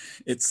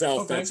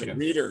itself as a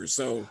reader.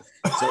 So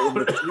in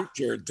the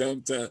future,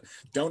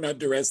 don't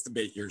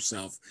underestimate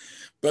yourself.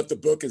 But the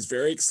book is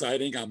very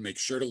exciting. I'll make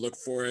sure to look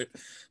for it.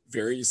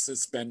 Very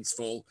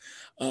suspenseful.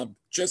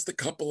 Just a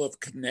couple of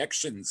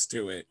connections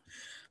to it.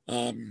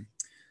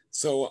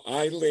 So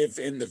I live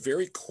in the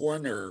very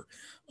corner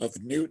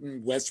of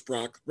Newton, West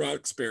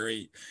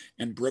Roxbury,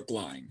 and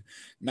Brookline,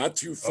 not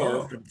too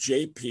far from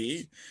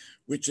JP,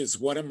 which is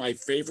one of my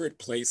favorite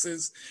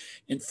places.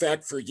 In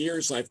fact, for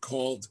years I've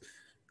called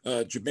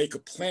Jamaica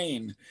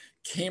Plain,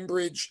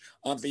 Cambridge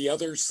on the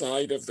other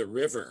side of the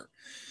river,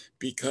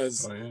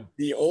 because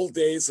the old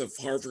days of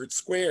Harvard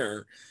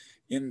Square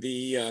in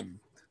the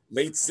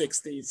late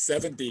 60s,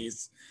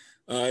 70s,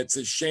 it's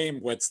a shame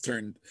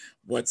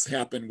what's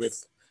happened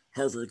with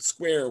Harvard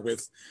Square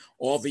with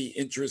all the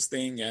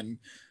interesting and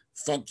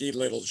funky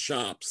little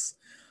shops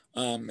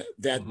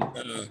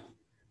that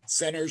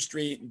Center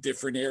Street and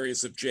different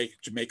areas of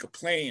Jamaica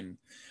Plain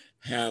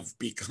have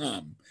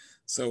become.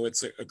 So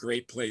it's a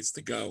great place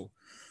to go.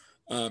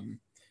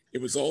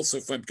 It was also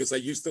fun because I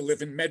used to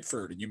live in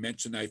Medford, and you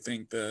mentioned, I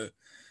think the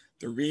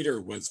reader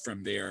was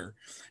from there.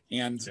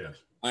 And yes.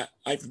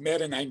 I've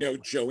met and I know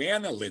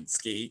Joanna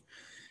Linsky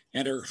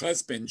and her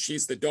husband.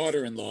 She's the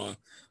daughter-in-law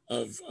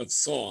of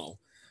Saul,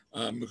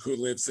 who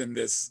lives in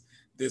this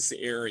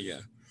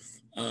area.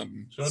 So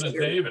does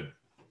David.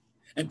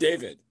 And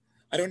David.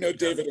 I don't know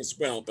David as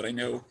well, but I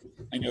know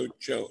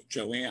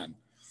Joanne.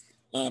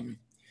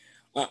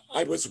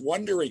 I was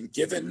wondering,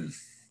 given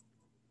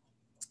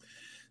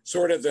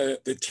sort of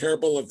the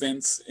terrible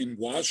events in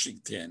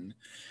Washington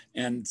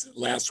and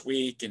last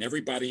week, and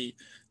everybody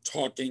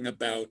talking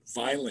about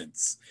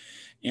violence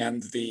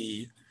and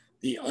the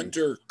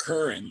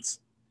undercurrent,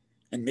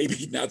 and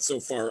maybe not so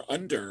far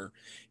under,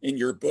 in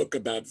your book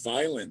about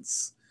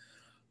violence,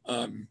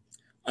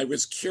 I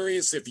was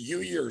curious if you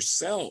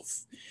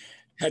yourself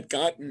had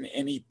gotten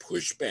any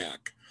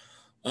pushback,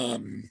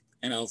 and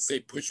I'll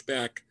say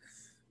pushback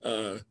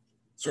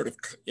sort of,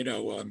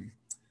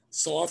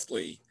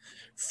 softly,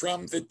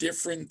 from the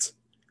different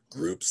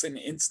groups and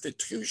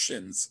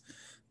institutions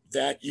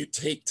that you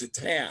take to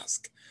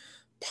task,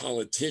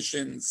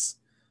 politicians,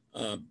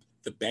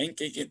 the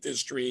banking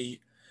industry,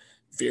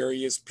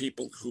 various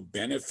people who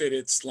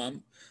benefited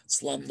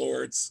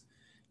slumlords.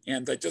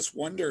 And I just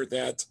wonder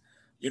that,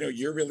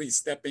 you're really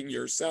stepping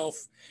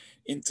yourself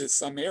into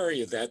some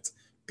area that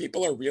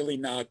people are really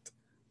not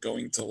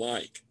going to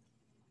like.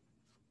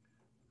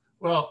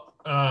 Well,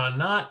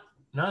 not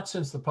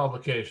since the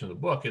publication of the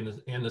book. In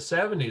the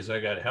 70s, I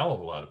got a hell of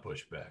a lot of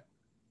pushback,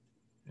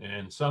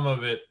 and some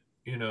of it,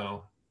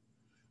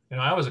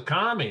 I was a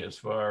commie as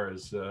far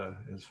as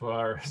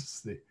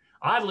the.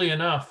 Oddly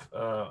enough,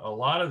 a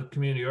lot of the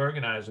community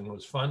organizing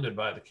was funded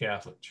by the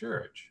Catholic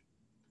Church,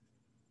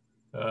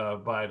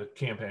 by the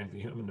Campaign for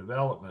Human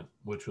Development,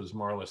 which was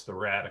more or less the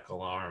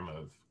radical arm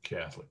of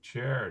Catholic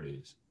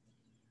Charities.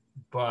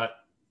 But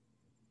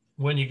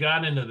when you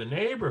got into the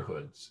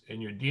neighborhoods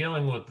and you're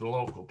dealing with the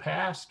local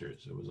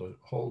pastors, it was a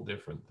whole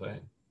different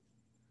thing.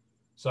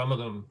 Some of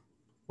them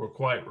were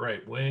quite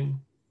right-wing,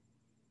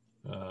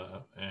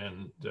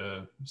 and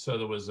so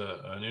there was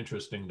an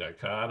interesting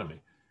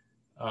dichotomy.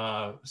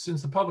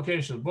 Since the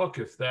publication of the book,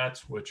 if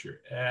that's what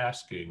you're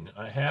asking,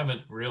 I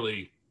haven't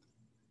really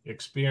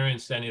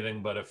experienced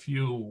anything but a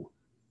few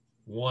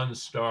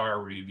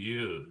one-star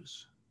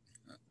reviews,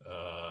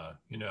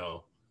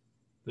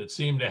 that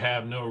seem to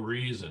have no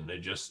reason. They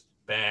just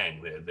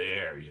bang, they're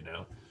there,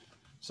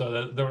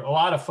 So there are a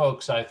lot of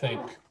folks, I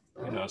think,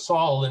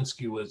 Saul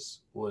Alinsky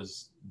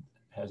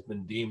has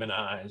been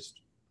demonized,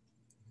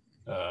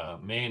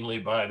 mainly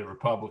by the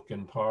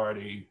Republican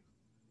Party,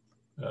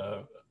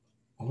 who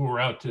were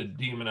out to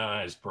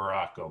demonize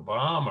Barack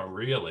Obama,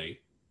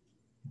 really,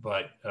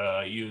 but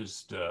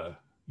used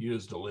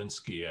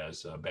Alinsky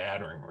as a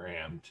battering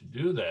ram to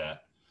do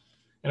that.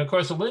 And of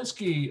course,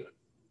 Alinsky's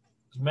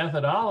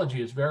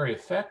methodology is very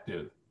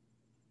effective.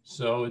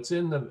 So it's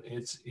in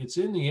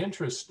the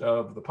interest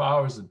of the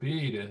powers that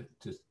be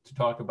to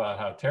talk about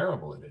how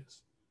terrible it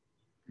is.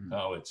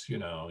 How it's,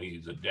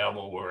 he's a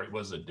devil,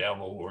 was a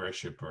devil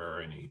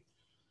worshiper, and he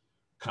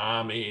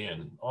commie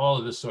and all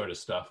of this sort of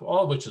stuff,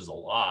 all of which is a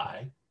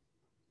lie.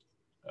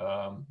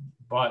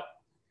 But,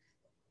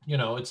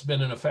 it's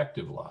been an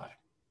effective lie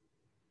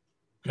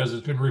because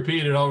it's been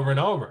repeated over and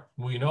over.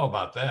 We know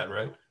about that,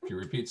 right? If you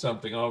repeat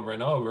something over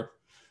and over,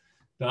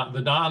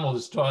 the Donald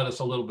has taught us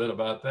a little bit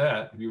about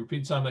that. If you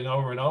repeat something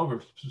over and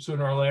over,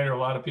 sooner or later, a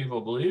lot of people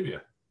believe you,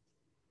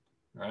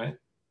 right?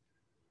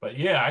 But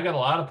yeah, I got a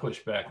lot of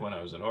pushback when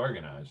I was an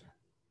organizer.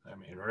 I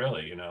mean,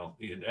 really, you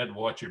had to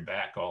watch your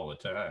back all the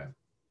time.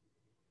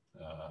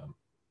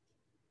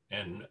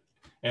 And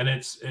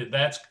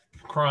that's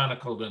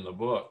chronicled in the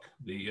book.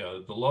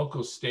 The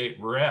local state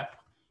rep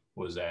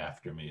was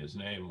after me. His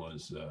name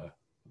was, what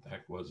the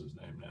heck was his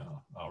name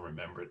now? I'll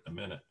remember it in a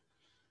minute.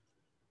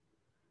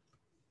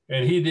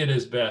 And he did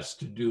his best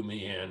to do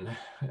me in.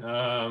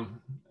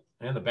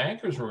 And the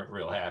bankers weren't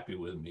real happy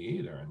with me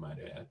either, I might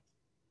add.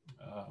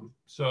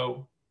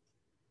 So,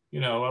 we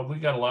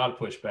got a lot of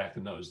pushback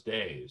in those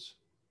days,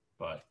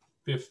 but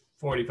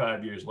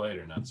 45 years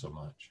later, not so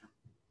much.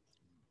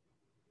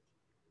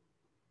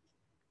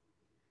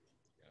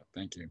 Yeah,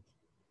 thank you.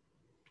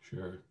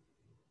 Sure.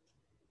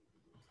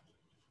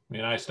 I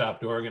mean, I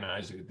stopped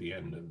organizing at the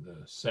end of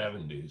the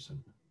 70s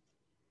and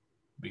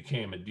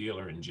became a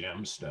dealer in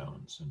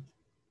gemstones,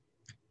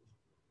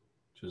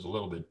 which is a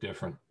little bit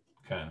different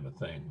kind of a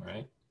thing,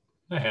 right?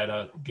 I had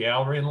a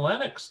gallery in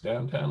Lenox,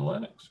 downtown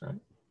Lenox, right?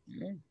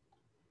 Yeah.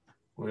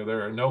 Where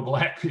there are no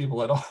black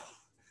people at all.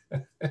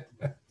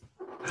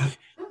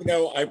 You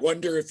know, I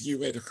wonder if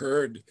you had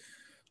heard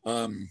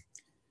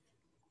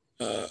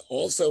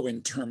also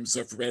in terms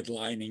of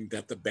redlining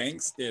that the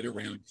banks did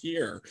around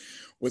here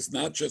was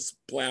not just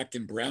Black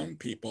and brown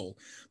people,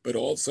 but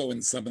also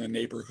in some of the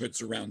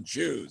neighborhoods around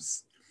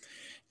Jews.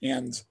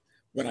 And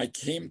when I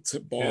came to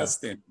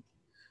Boston,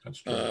 that's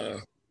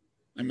true.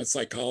 I'm a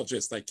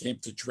psychologist. I came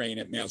to train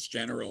at Mass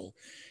General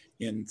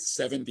in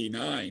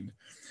 '79.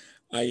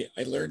 I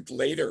learned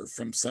later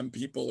from some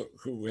people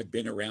who had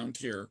been around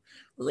here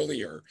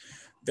earlier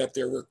that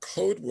there were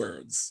code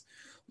words.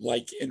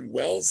 Like in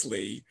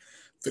Wellesley,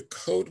 the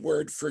code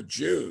word for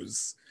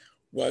Jews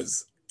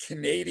was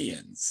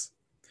Canadians.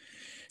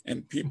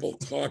 And people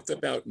talked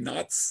about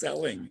not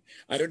selling.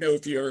 I don't know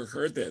if you ever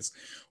heard this,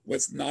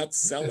 was not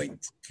selling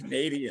to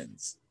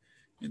Canadians.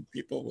 And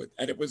people would,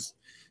 and it was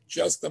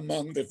just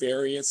among the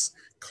various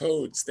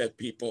codes that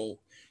people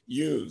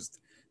used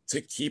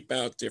to keep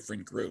out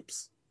different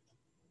groups.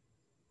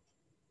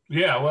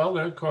 Yeah, well,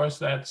 of course,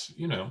 that's,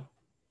 you know,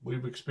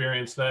 we've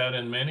experienced that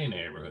in many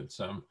neighborhoods.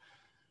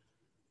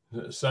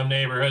 Some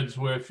neighborhoods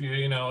where if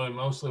you know, in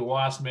mostly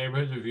WASP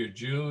neighborhoods, if you're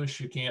Jewish,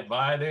 you can't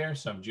buy there.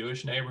 Some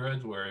Jewish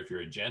neighborhoods where if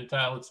you're a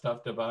Gentile, it's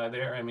tough to buy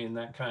there. I mean,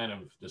 that kind of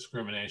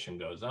discrimination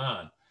goes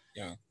on.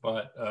 Yeah.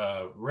 But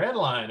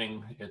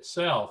redlining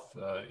itself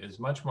is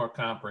much more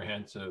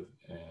comprehensive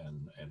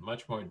and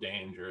much more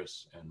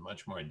dangerous and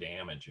much more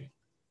damaging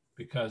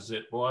because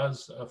it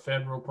was a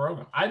federal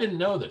program. I didn't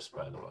know this,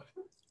 by the way.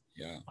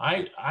 Yeah.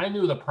 I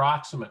knew the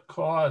proximate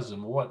cause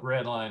and what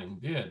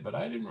redlining did, but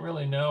I didn't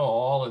really know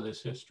all of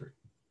this history.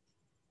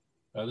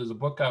 There's a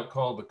book out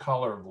called The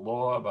Color of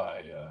Law by,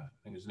 I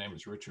think his name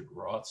is Richard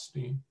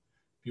Rothstein.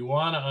 If you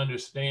want to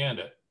understand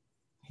it,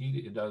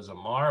 he does a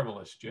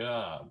marvelous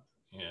job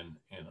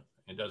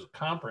and does a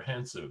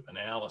comprehensive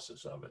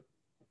analysis of it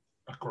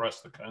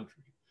across the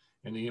country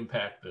and the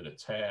impact that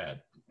it's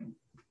had.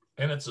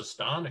 And it's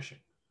astonishing.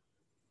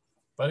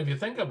 But if you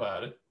think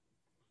about it,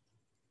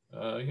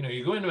 you know,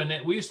 you go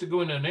into we used to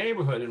go into a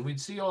neighborhood and we'd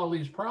see all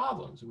these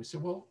problems. And we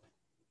said, well,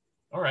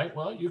 all right,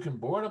 well, you can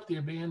board up the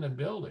abandoned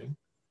building.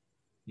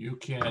 You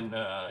can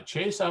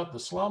chase out the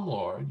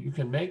slumlord. You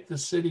can make the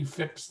city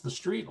fix the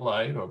street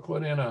light or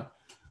put in a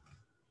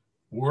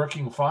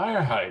working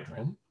fire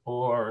hydrant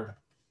or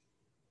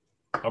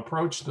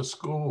approach the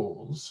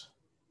schools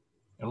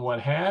and what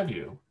have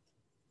you.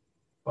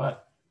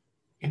 But,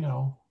 you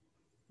know,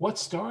 what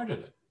started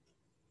it?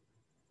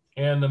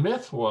 And the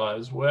myth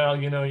was, well,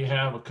 you know,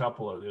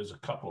 there's a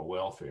couple of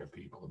welfare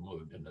people who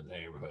moved into the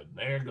neighborhood, and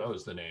there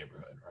goes the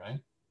neighborhood,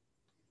 right?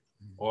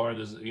 Or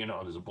there's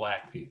a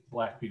black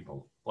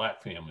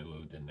family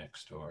moved in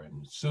next door.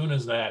 And as soon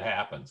as that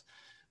happens,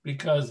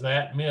 because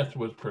that myth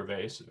was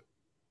pervasive.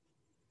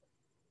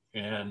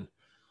 And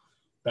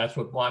that's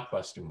what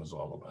blockbusting was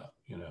all about.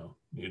 You know,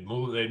 they'd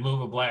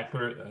move a black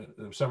person,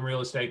 some real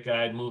estate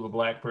guy'd move a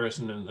black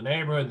person in the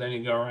neighborhood, then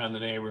he'd go around the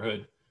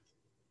neighborhood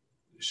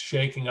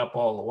shaking up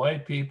all the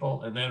white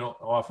people and then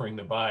offering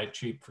to buy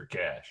cheap for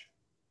cash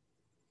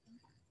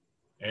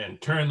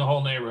and turn the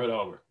whole neighborhood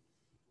over.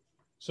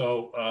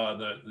 So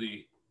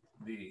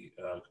the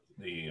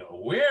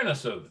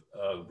awareness of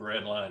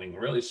redlining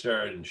really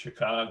started in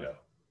Chicago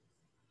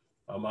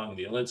among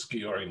the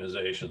Alinsky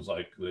organizations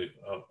like the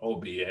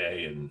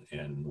OBA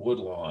and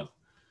Woodlawn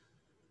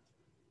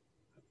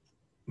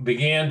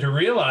began to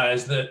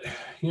realize that,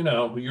 you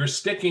know, you're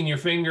sticking your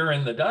finger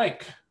in the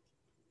dike.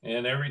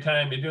 And every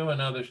time you do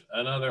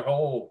another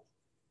hole.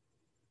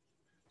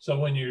 So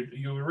when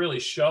you're really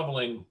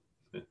shoveling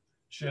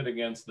shit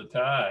against the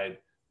tide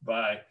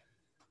by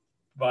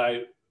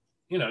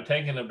you know,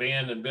 taking an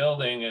abandoned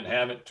building and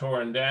have it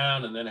torn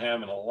down and then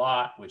having a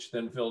lot, which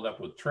then filled up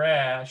with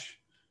trash.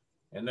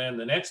 And then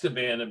the next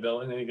abandoned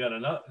building, then you got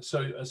another. So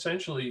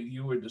essentially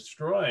you were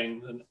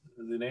destroying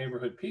the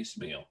neighborhood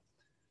piecemeal.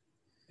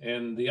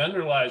 And the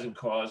underlying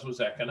cause was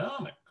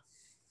economic,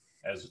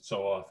 as it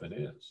so often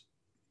is.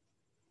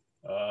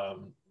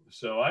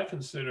 So I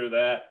consider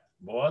that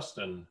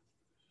Boston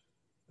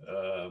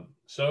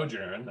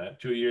sojourn, that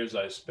 2 years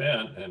I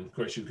spent, and of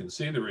course you can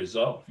see the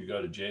result if you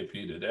go to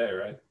JP today,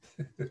 right?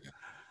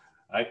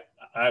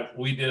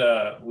 We did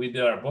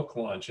our book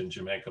launch in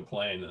Jamaica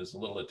Plain. There's a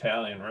little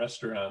Italian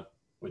restaurant,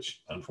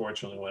 which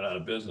unfortunately went out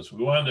of business.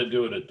 We wanted to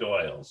do it at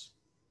Doyle's.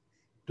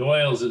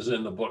 Doyle's is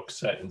in the book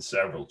set in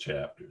several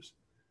chapters.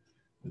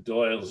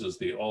 Doyle's is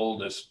the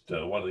oldest,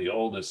 one of the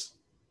oldest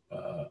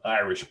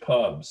Irish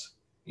pubs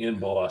in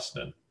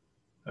Boston.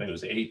 I think it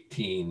was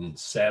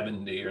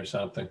 1870 or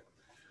something.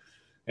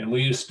 And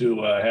we used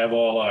to have a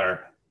lot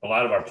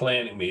of our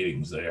planning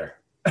meetings there.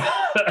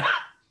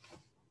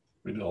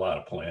 We did a lot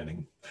of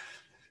planning.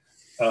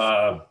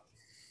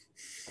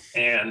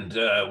 And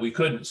we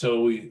couldn't,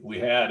 so we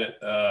had it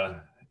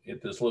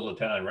at this little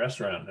Italian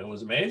restaurant. It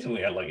was amazing. We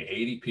had like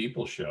 80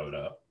 people showed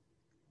up.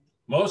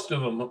 Most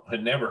of them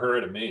had never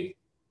heard of me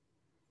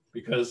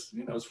because,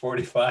 you know, it's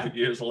 45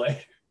 years later.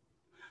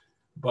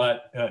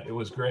 But it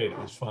was great. It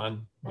was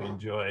fun. We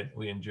enjoyed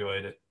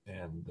it,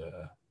 and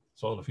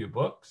sold a few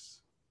books.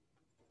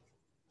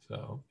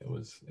 So it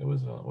was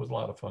a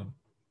lot of fun.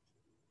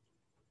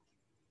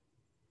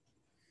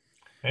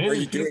 Are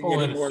you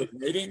doing any more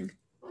writing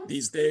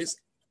these days?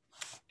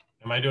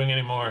 Am I doing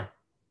any more?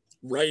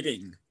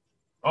 Writing.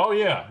 Oh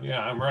yeah, yeah.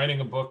 I'm writing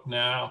a book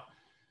now.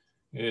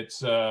 It's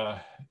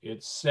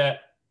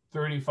set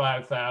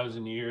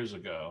 35,000 years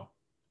ago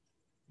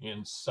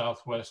in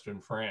southwestern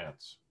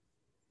France.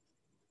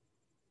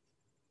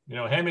 You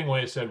know,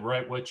 Hemingway said,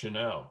 "Write what you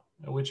know,"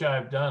 which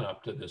I've done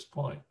up to this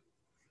point.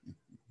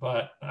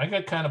 But I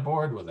got kind of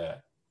bored with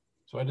that,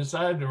 so I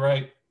decided to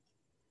write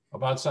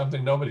about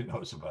something nobody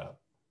knows about,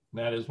 and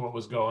that is what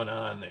was going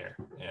on there.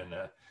 And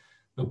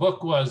the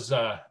book was.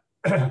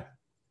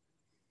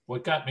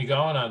 What got me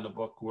going on the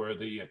book were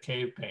the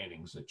cave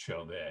paintings at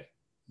Chauvet.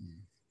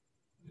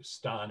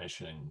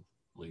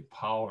 Astonishingly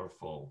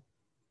powerful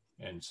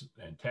and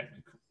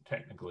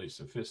technically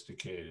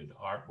sophisticated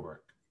artwork,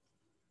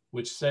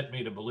 which set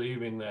me to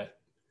believing that,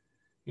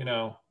 you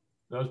know,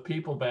 those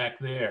people back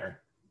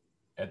there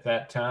at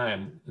that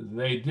time,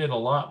 they did a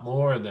lot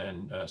more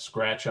than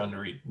scratch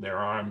under their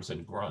arms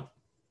and grunt.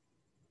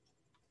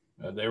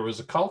 There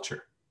was a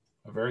culture,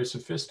 a very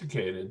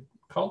sophisticated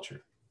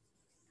culture.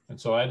 And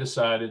so I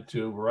decided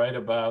to write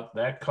about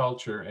that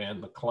culture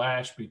and the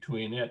clash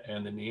between it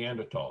and the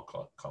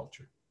Neanderthal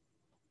culture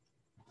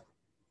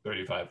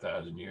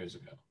 35,000 years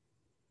ago.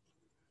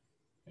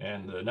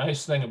 And the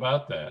nice thing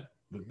about that,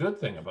 the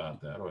good thing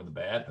about that, or the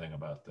bad thing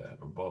about that,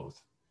 or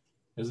both,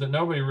 is that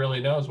nobody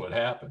really knows what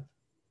happened.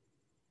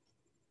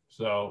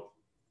 So,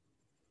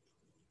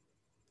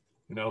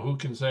 you know, who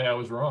can say I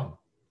was wrong?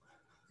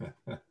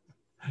 And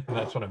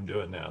that's what I'm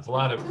doing now. It's a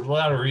lot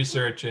of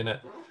research in it.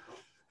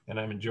 And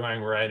I'm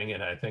enjoying writing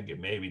it. I think it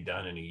may be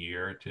done in a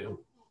year or two,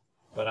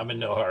 but I'm in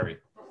no hurry.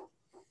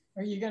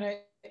 Are you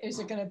is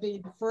it gonna be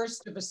the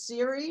first of a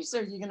series?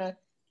 Or are you gonna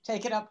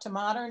take it up to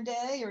modern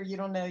day, or you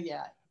don't know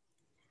yet?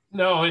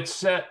 No, it's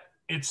set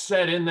in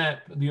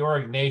the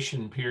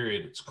Aurignacian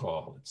period, it's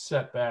called. It's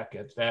set back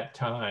at that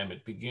time.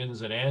 It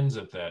begins and ends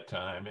at that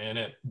time. And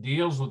it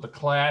deals with the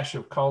clash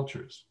of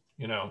cultures.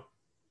 You know,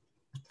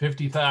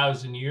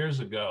 50,000 years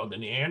ago, the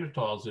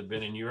Neanderthals had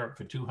been in Europe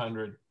for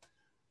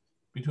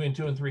between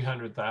 200,000 and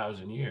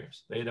 300,000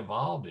 years. They'd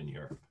evolved in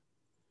Europe.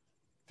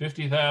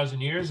 50,000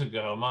 years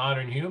ago,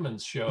 modern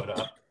humans showed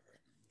up.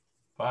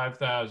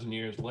 5,000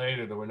 years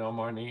later, there were no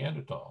more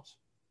Neanderthals.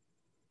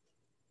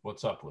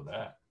 What's up with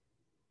that?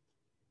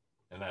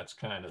 And that's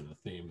kind of the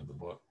theme of the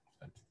book,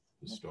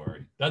 the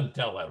story. Doesn't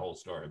tell that whole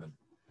story,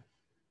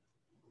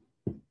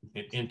 but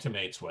it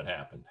intimates what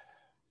happened.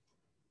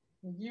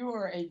 You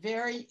are a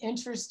very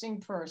interesting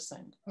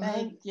person.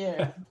 Thank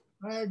you.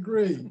 I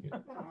agree.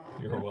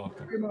 You're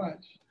welcome. Very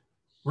much.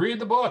 Read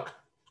the book.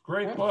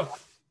 Great book.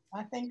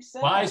 I think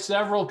so. Buy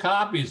several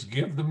copies.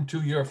 Give them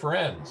to your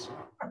friends.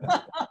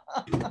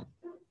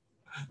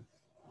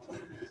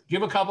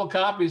 Give a couple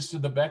copies to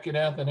the Becket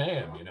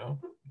Athenaeum, you know.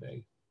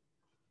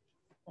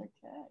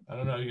 I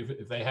don't know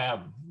if they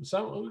have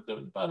some.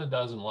 About a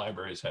dozen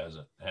libraries has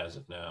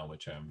it now,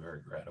 which I'm very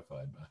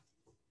gratified by.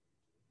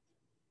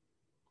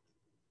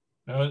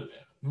 Now,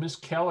 Miss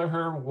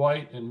Kelleher,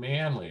 White, and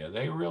Manley, are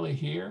they really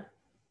here?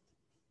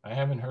 I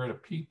haven't heard a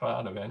peep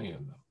out of any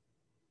of them.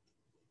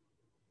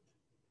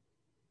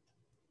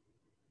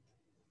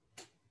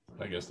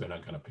 I guess they're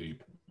not going to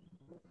peep.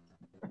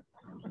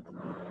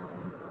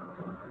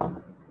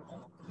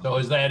 So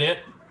is that it?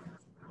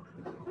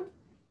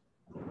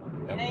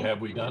 Have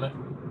we done it?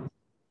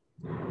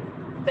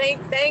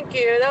 Thank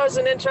you. That was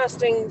an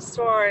interesting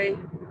story.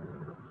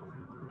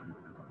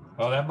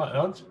 Oh,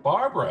 that's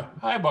Barbara.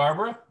 Hi,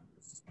 Barbara.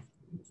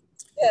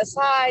 Yes,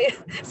 hi.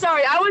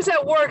 Sorry, I was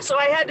at work, so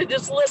I had to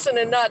just listen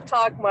and not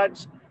talk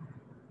much.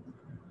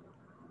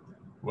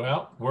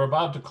 Well, we're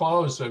about to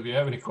close, so if you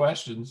have any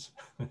questions.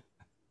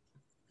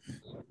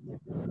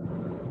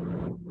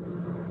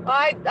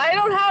 I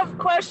don't have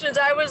questions.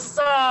 I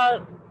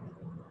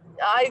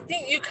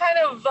think you kind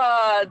of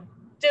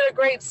did a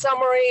great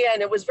summary,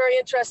 and it was very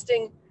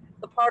interesting,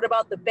 the part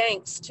about the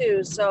banks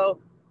too. So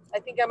I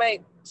think I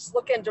might just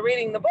look into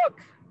reading the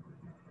book.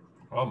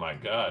 Oh my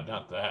God,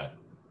 not that.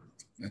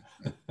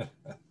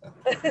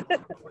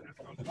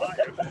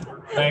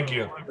 Thank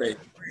you. Great.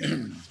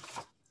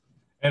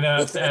 And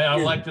Well,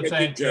 I'd like to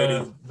thank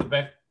Jody. the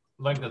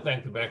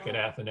Becket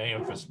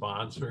Athenaeum for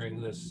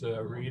sponsoring this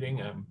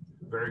reading. I'm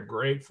very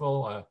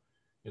grateful.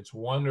 It's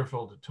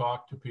wonderful to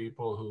talk to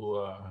people who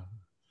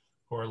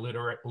are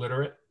literate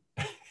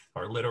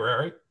or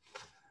literary,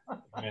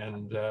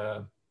 and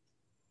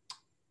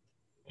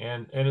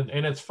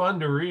it's fun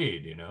to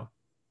read, you know.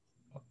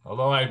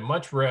 Although I'd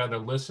much rather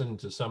listen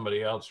to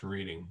somebody else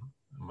reading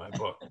my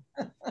book.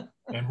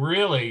 And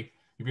really,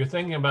 if you're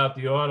thinking about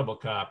the Audible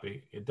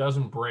copy, it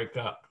doesn't break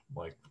up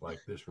like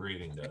this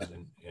reading does.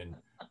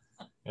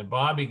 And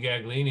Bobby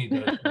Gaglini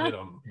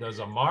does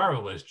a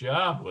marvelous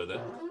job with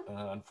it.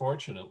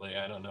 Unfortunately,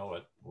 I don't know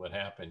what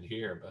happened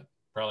here, but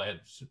probably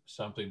had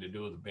something to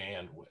do with the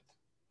bandwidth,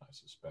 I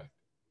suspect.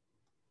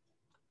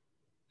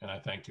 And I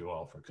thank you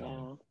all for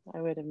coming. Yeah,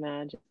 I would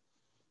imagine.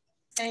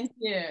 Thank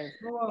you.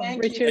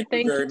 Richard,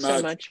 thank you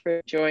so much. much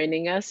for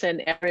joining us,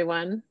 and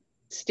everyone.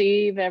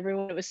 Steve,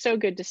 everyone, it was so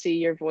good to see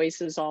your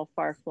voices all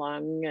far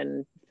flung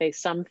and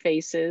some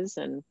faces,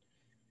 and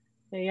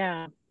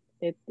yeah,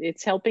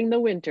 it's helping the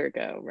winter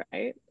go,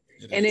 right?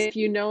 And if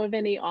you know of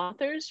any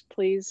authors,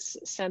 please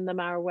send them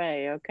our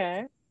way,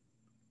 okay?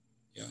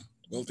 Yeah,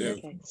 will do.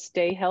 Okay.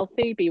 Stay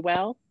healthy, be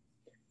well.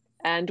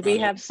 And we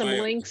have some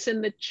links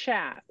in the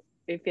chat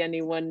if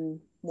anyone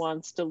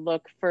wants to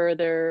look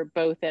further,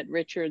 both at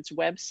Richard's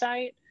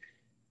website,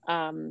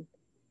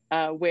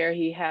 where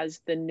he has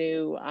the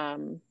new,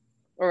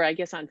 or I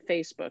guess on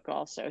Facebook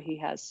also, he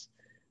has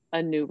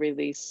a new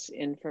release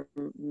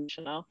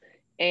informational.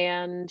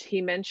 And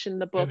he mentioned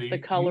the book, The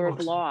Color of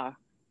Law.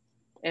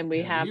 And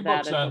we have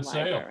that at the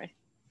library.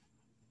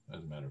 As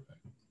a matter of fact.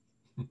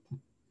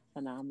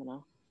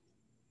 Phenomenal.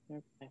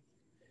 Okay.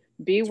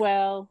 Be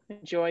well.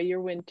 Enjoy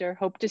your winter.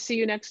 Hope to see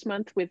you next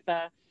month with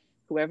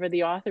whoever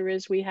the author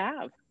is we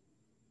have.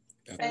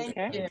 Thank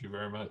Thank you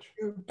very much.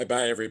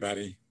 Bye-bye,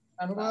 everybody.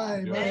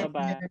 Bye-bye.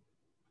 Bye-bye.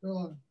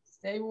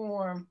 Stay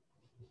warm.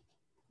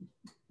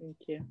 Thank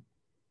you.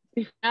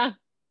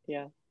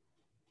 Yeah.